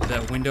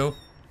the window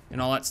and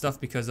all that stuff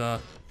because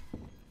both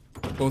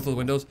of the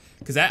windows.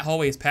 Because that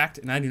hallway is packed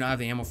and I do not have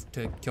the ammo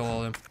to kill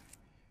all of them.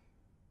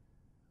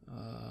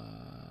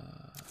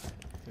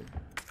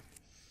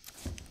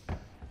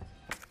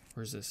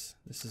 Where's this?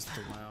 This is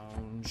the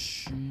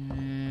lounge.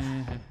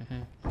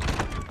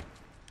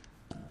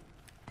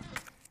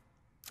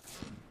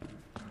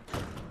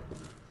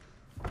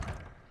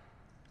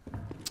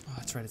 Oh,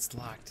 that's right, it's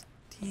locked.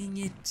 Dang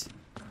it.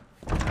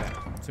 Alright,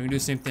 so we can do the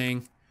same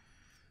thing.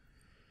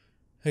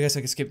 I guess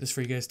I can skip this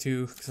for you guys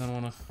too, because I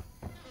don't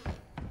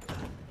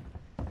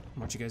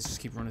want you guys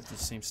just keep running through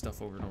the same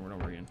stuff over and over and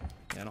over again.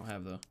 Yeah, I don't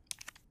have the...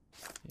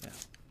 Yeah.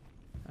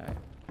 Alright.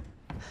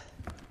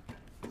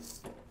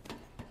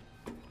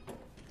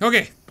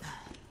 Okay.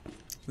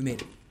 We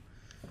made it.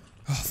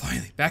 Oh,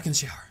 finally. Back in the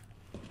shower.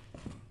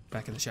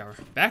 Back in the shower.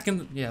 Back in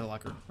the... Yeah, the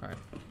locker room. Alright.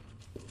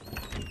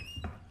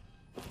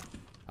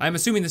 I'm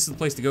assuming this is the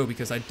place to go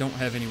because I don't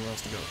have anywhere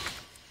else to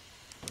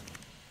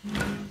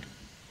go.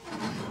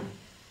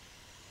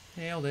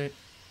 Nailed it.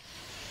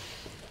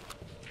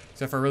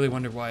 Except for I really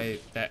wonder why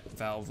that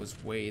valve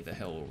was way the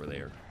hell over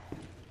there.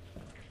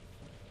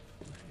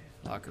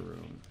 Locker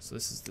room. So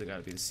this is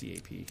gotta be the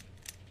CAP.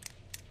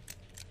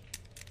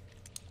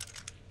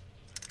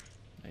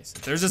 Nice.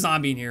 If there's a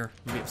zombie in here,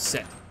 I'm gonna be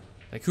upset.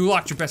 Like, who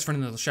locked your best friend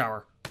into the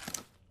shower?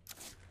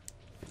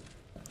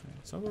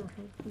 So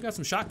we got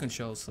some shotgun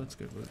shells, so that's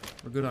good.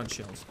 We're good on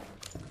shells.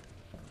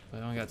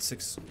 But I only got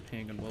 6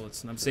 handgun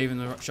bullets, and I'm saving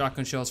the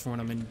shotgun shells for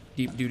when I'm in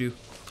deep doo-doo.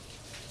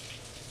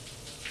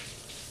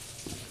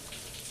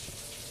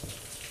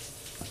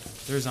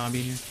 Is there a zombie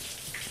in here?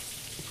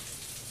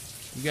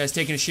 You guys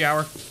taking a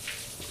shower?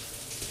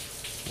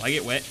 Will I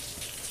get wet?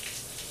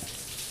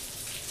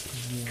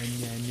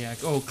 Yeah.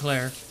 Oh,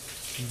 Claire.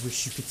 I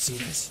wish you could see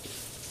this.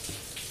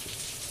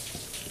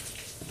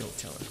 Don't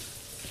tell her.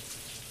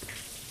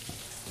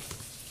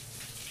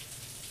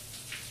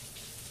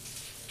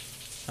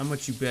 How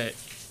much you bet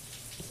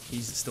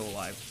he's still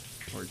alive?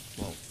 Or,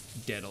 well,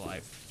 dead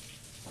alive.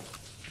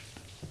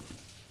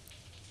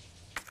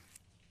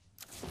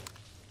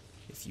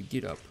 If you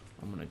get up,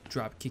 I'm gonna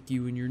drop kick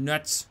you in your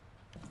nuts.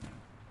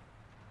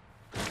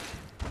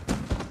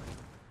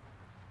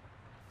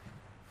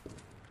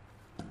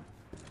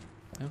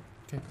 Oh,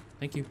 okay.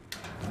 Thank you.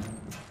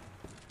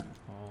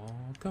 Oh,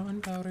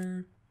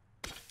 gunpowder.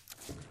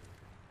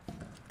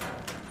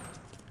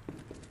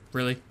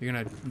 Really? You're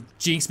gonna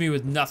jinx me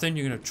with nothing?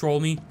 You're gonna troll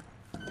me?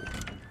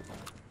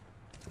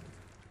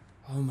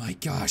 Oh my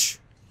gosh.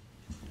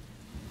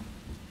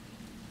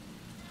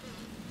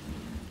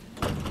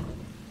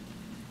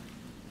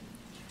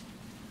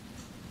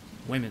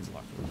 Women's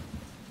locker room.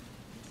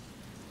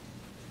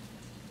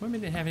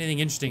 Women didn't have anything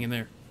interesting in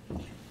there.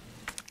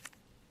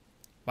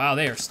 Wow,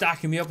 they are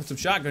stocking me up with some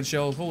shotgun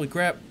shells. Holy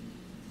crap.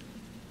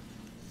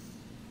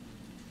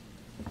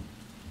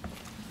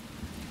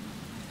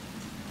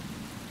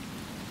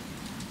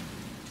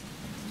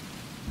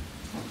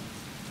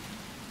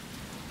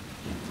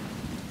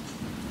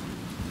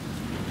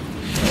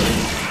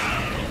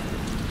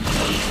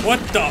 What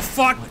the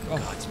fuck?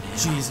 Oh,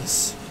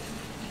 Jesus.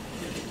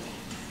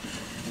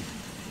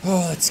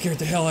 Oh, that scared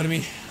the hell out of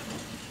me.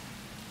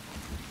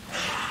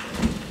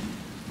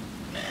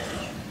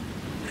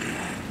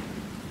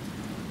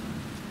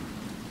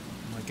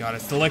 Oh my god,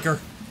 it's the liquor.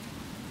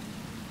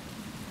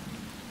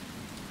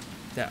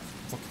 That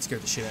fucking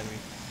scared the shit out of me.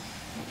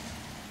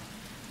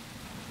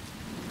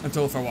 I'm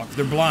told if I walk,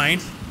 they're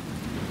blind.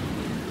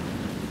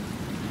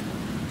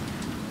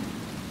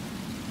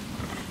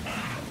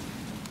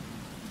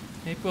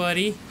 Hey,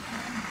 buddy.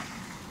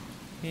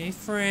 Hey,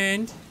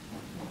 friend.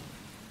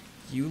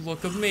 You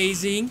look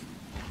amazing.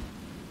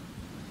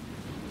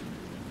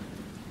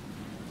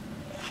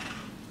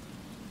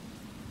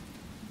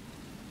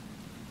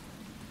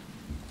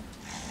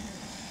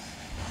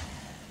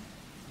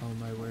 Oh,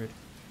 my word.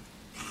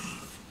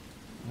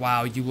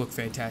 Wow, you look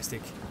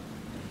fantastic.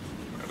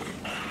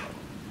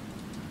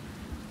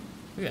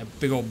 Look at that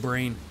big old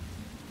brain.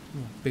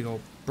 Big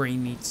old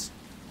brain meats.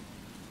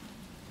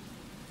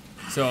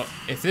 So,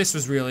 if this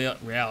was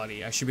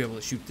reality, I should be able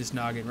to shoot this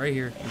noggin right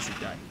here. You should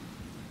die.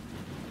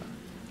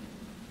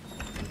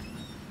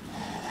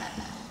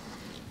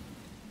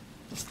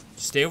 Just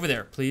stay over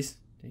there, please.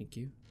 Thank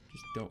you.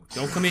 Just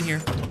don't come in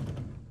here.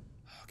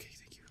 Okay,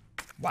 thank you.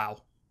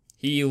 Wow.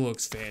 He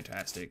looks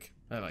fantastic.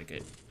 I like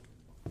it.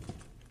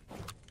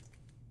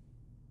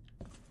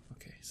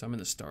 Okay, so I'm in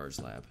the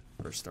STARS lab.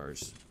 Or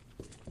STARS.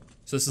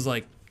 So this is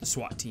like the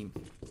SWAT team.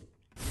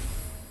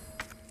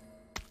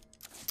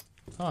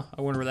 Huh,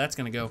 I wonder where that's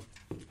gonna go.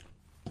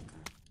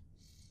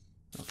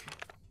 Okay.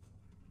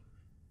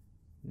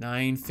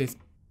 9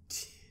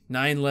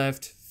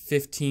 left,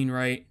 15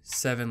 right,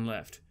 7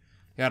 left.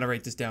 I gotta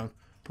write this down.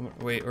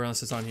 Wait, or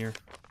unless it's on here.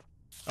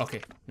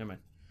 Okay, never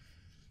mind.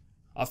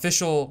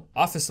 Official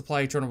office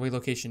supply eternal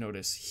relocation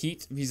notice.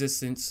 Heat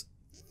resistance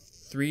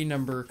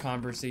 3-number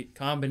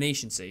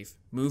combination safe.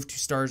 Move to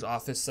STARS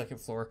office 2nd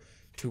floor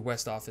to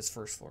West office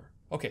 1st floor.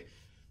 Okay,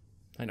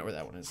 I know where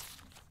that one is.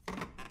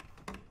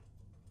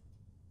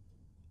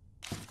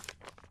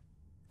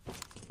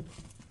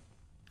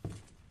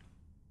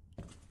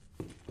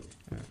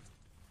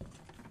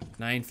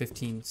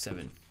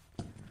 9:15:7.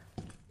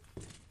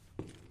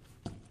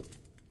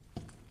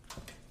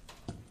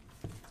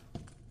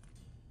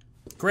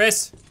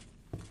 Chris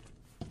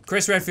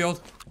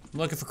Redfield. I'm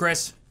looking for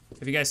Chris.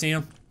 Have you guys seen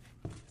him?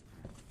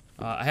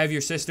 I have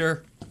your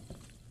sister.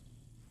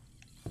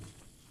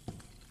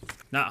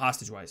 Not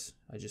hostage-wise.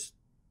 I just...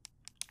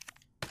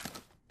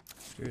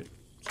 Screw it.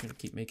 Just gonna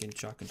keep making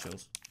shotgun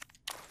shells.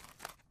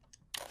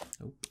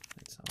 Nope,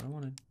 that's not what I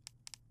wanted.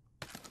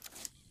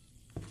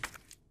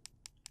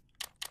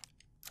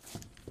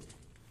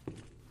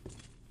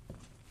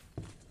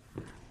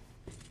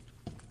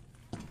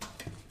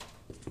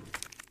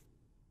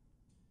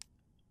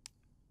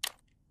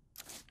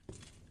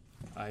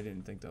 I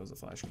didn't think that was a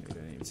flash grenade. I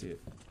didn't even see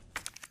it.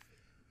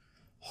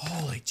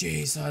 Holy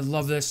jeez, I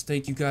love this.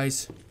 Thank you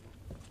guys.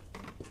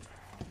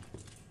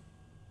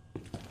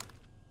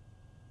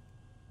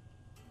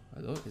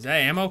 Is that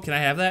ammo? Can I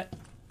have that?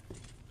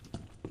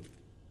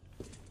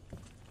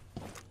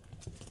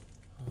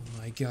 Oh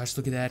my gosh,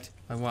 look at that.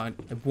 I want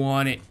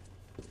it.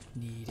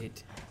 Need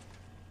it.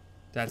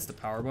 That's the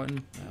power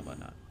button? How about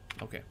not?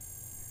 Okay.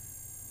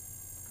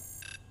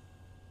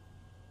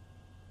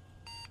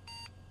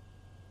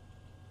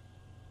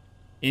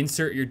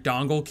 Insert your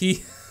dongle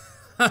key.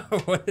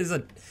 What's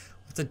a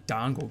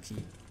dongle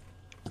key?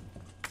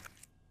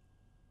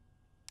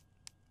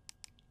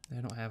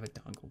 I don't have have a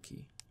dongle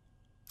key?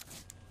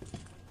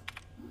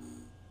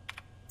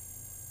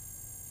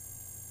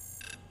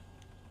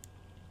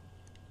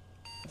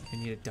 I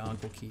need a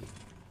dongle key.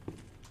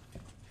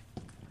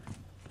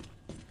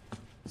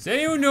 Does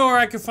anyone know where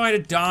I can find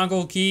a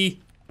dongle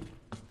key?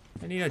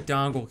 I need a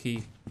dongle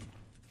key.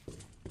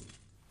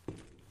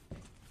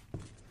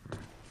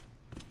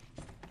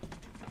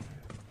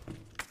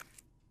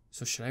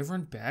 So should I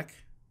run back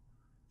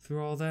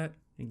through all that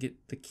and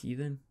get the key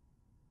then?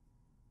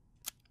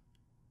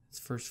 It's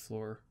first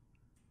floor.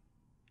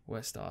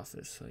 West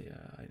office. So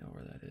yeah, I know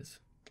where that is.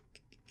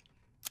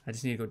 I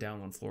just need to go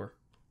down one floor.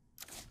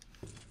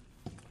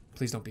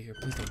 Please don't be here.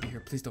 Please don't be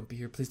here. Please don't be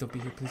here. Please don't be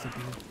here. Please don't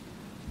be here.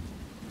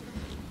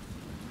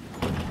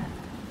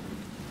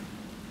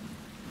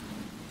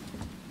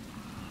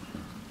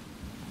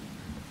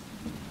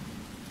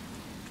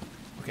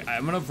 Okay,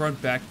 I'm gonna run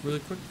back really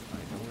quick. I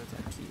know where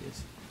that key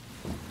is.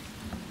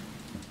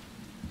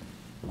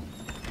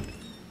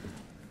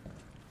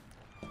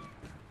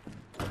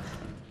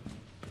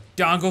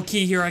 Dongle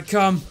key, here I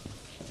come.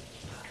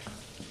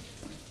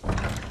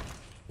 Okay.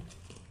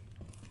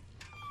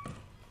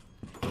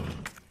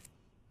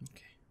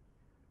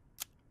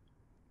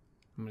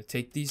 I'm gonna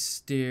take these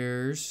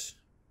stairs.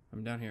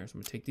 I'm down here, so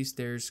I'm gonna take these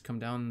stairs, come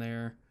down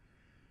there.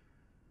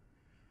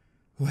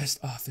 West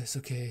office,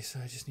 okay, so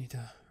I just need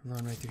to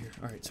run right through here.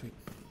 Alright, sweet.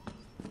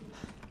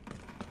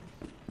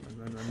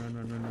 Run, run, run,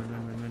 run, run, run, run,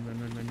 run, run, run,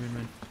 run, run, run,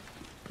 run.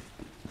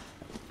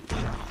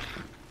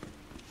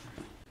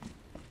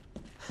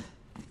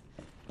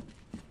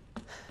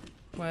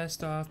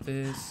 West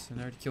office, and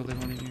I already killed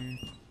everyone in here.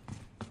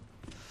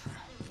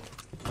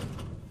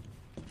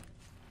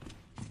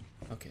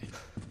 Okay.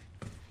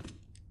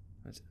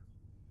 That's it.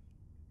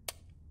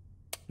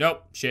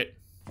 Nope, shit.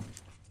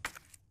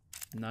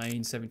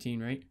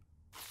 9:17, right?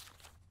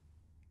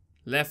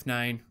 Left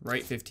 9,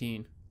 right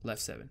 15,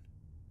 left 7.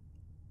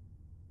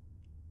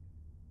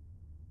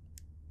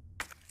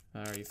 I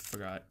already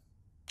forgot.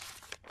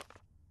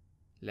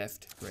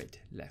 Left, right,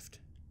 left.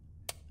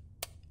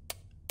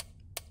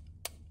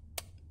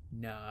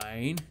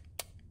 9,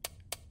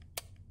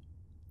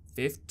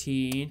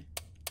 15.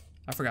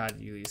 I forgot to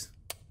do these.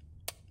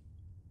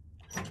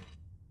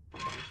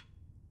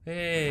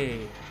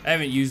 Hey, I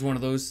haven't used one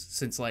of those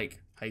since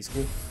like high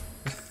school.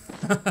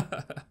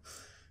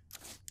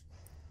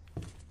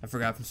 I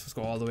forgot I'm supposed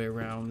to go all the way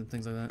around and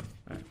things like that.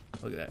 Alright,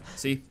 look at that.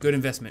 See? Good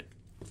investment.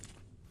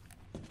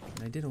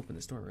 And I did open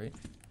this door, right?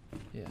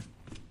 Yeah.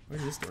 Where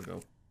did this door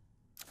go?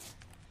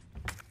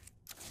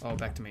 Oh,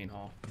 back to main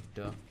hall.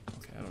 Duh.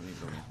 Okay, I don't need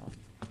to go main hall.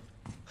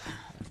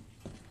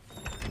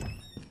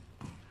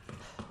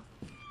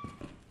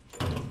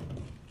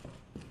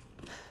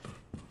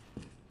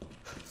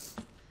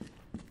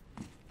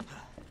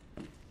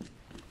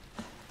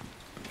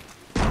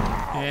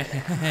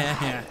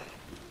 Yeah.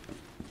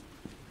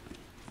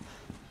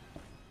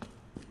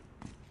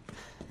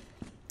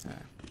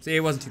 See, it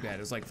wasn't too bad. It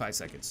was like 5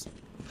 seconds.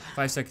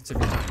 5 seconds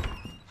every time.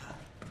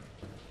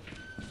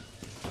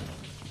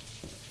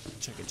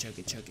 Chug it, chug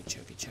it, chug it,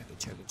 chug it, chug it,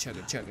 chug it, chug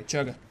it, chug it,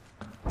 chug it.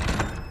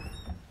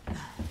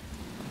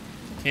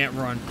 Can't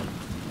run.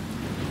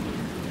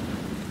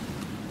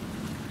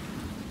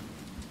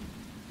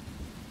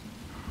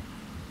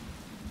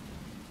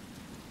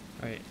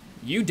 Alright.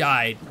 You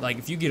died. Like,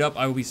 if you get up,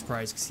 I will be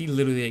surprised, because he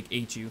literally, like,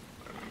 ate you.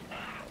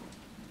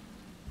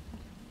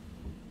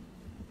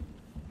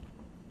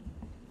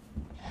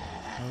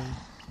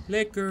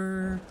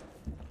 Liquor.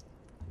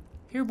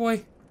 Here,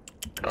 boy.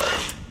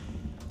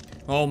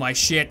 Oh, my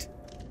shit.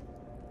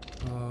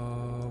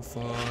 Oh,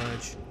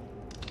 fudge.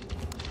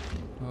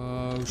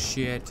 Oh,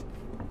 shit.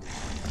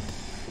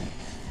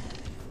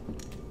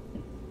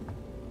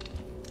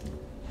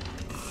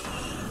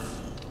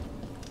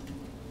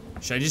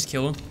 Should I just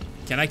kill him?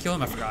 Can I kill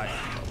him? I forgot.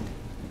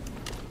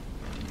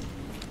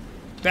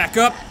 Back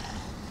up.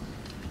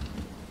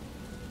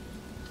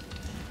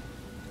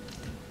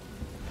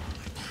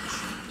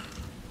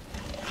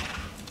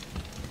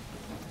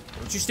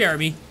 Don't you stare at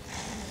me.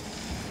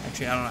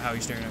 Actually, I don't know how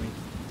you're staring at me.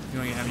 You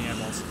don't even have any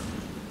eyeballs.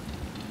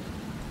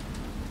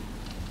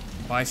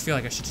 Oh, I feel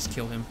like I should just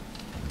kill him.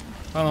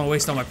 I don't want to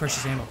waste all my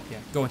precious ammo. Yeah,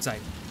 go inside.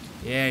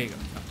 Yeah, you go.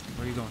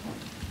 Where are you going?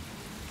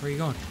 Where are you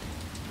going?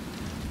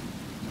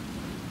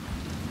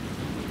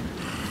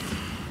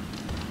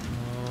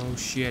 Oh,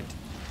 shit.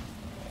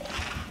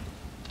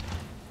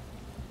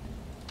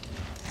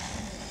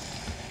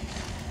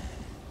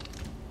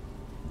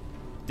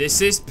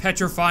 This is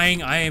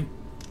petrifying. I am...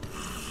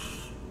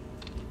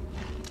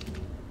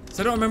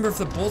 So I don't remember if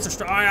the bolts are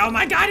strong. Oh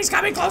my god, he's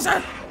coming closer!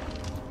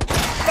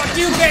 Fuck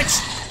you, bitch!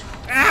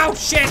 Ow,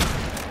 shit!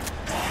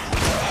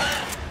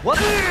 What?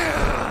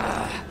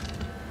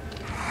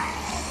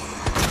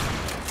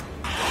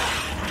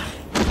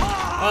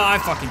 Oh, I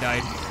fucking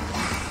died.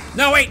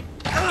 No, wait!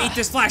 Eat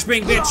this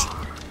flashbang, bitch!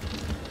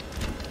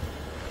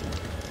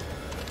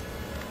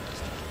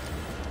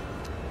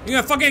 You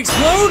gonna fucking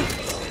explode?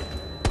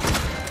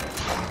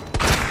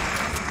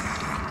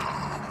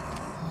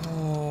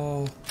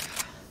 Oh.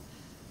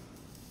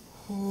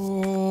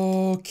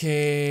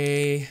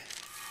 Okay.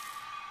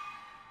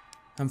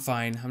 I'm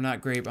fine. I'm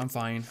not great, but I'm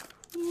fine.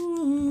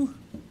 Ooh.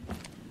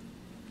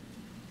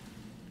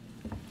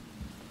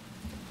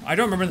 I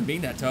don't remember them being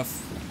that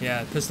tough.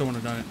 Yeah, pistol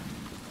wouldn't have done it.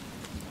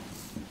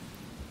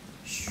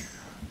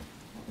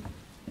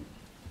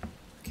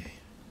 Okay.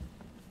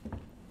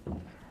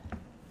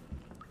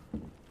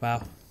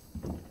 Wow.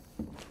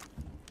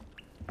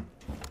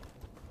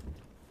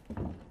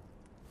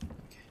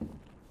 Okay.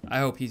 I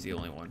hope he's the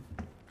only one.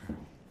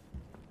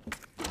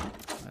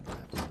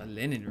 A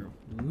linen room.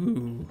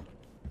 Ooh.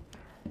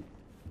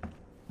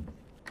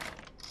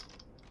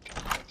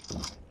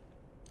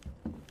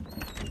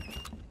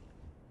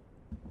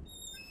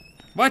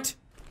 What?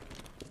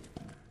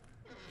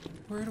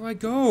 Where do I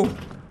go?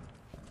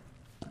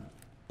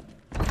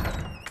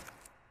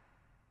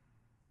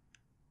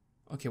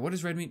 Okay, what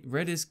does red mean?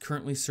 Red is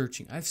currently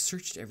searching. I've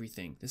searched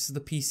everything. This is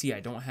the PC.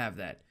 I don't have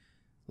that.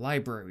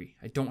 Library.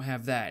 I don't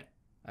have that.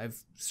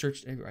 I've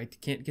searched. I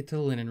can't get to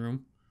the linen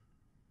room.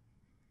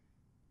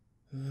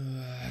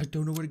 I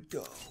don't know where to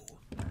go.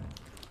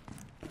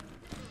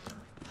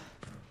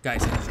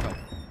 Guys, I need help.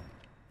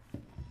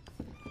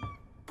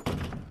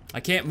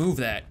 I can't move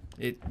that.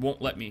 It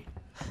won't let me.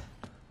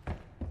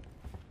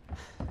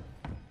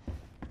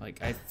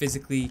 Like, I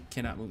physically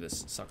cannot move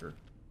this sucker.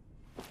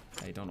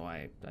 I don't know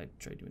why I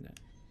tried doing that.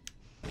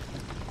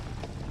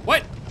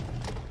 What?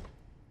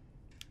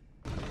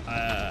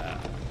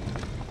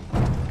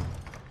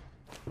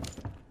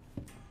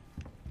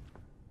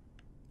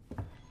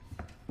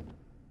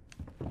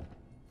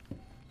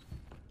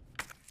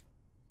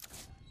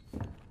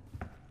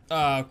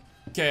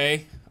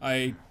 Okay.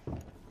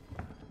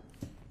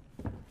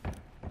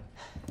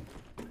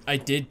 I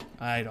did.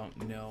 I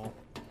don't know.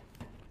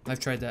 I've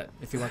tried that.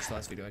 If you watched the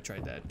last video, I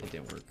tried that. It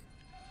didn't work.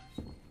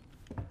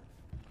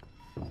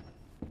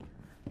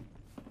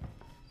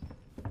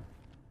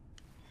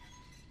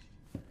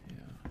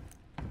 Yeah.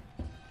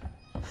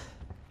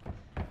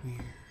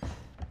 Weird.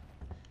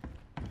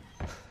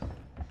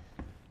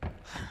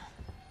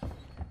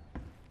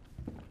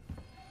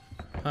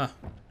 Huh.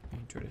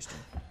 Interesting.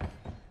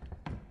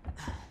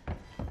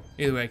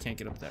 Either way, I can't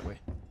get up that way.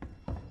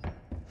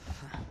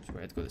 So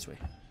I have to go this way.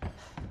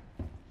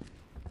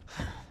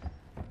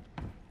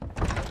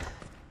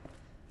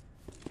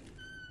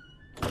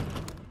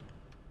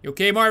 You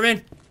okay,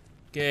 Marvin?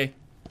 Okay.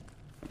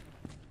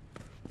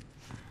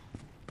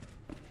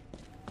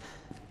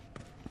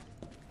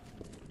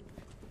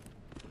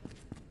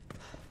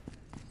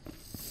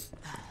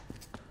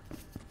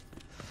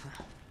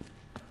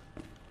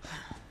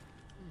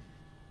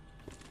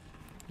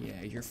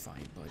 Yeah, you're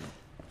fine, buddy.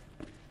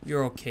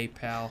 You're okay,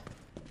 pal.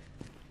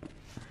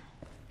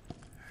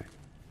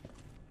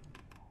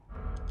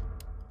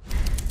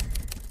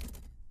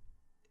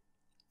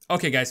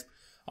 Okay, guys.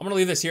 I'm gonna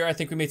leave this here. I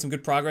think we made some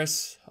good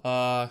progress.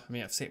 I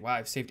mean, I've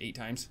saved 8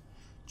 times.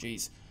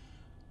 Jeez.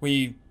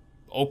 We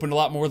opened a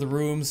lot more of the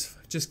rooms.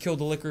 Just killed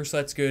the liquor, so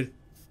that's good.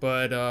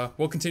 But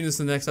we'll continue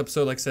this in the next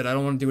episode. Like I said, I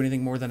don't want to do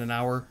anything more than an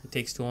hour. It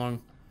takes too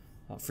long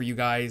for you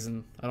guys,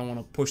 and I don't want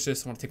to push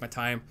this. I want to take my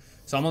time.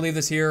 So I'm gonna leave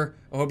this here.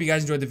 I hope you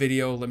guys enjoyed the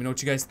video. Let me know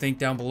what you guys think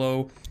down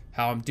below.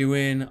 How I'm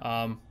doing.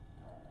 I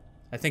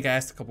think I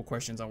asked a couple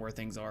questions on where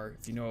things are.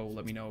 If you know,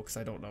 let me know, because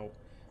I don't know.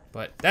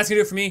 But that's gonna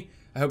do it for me.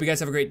 I hope you guys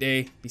have a great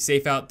day. Be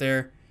safe out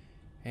there.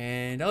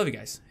 And I love you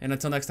guys. And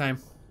until next time,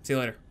 see you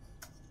later.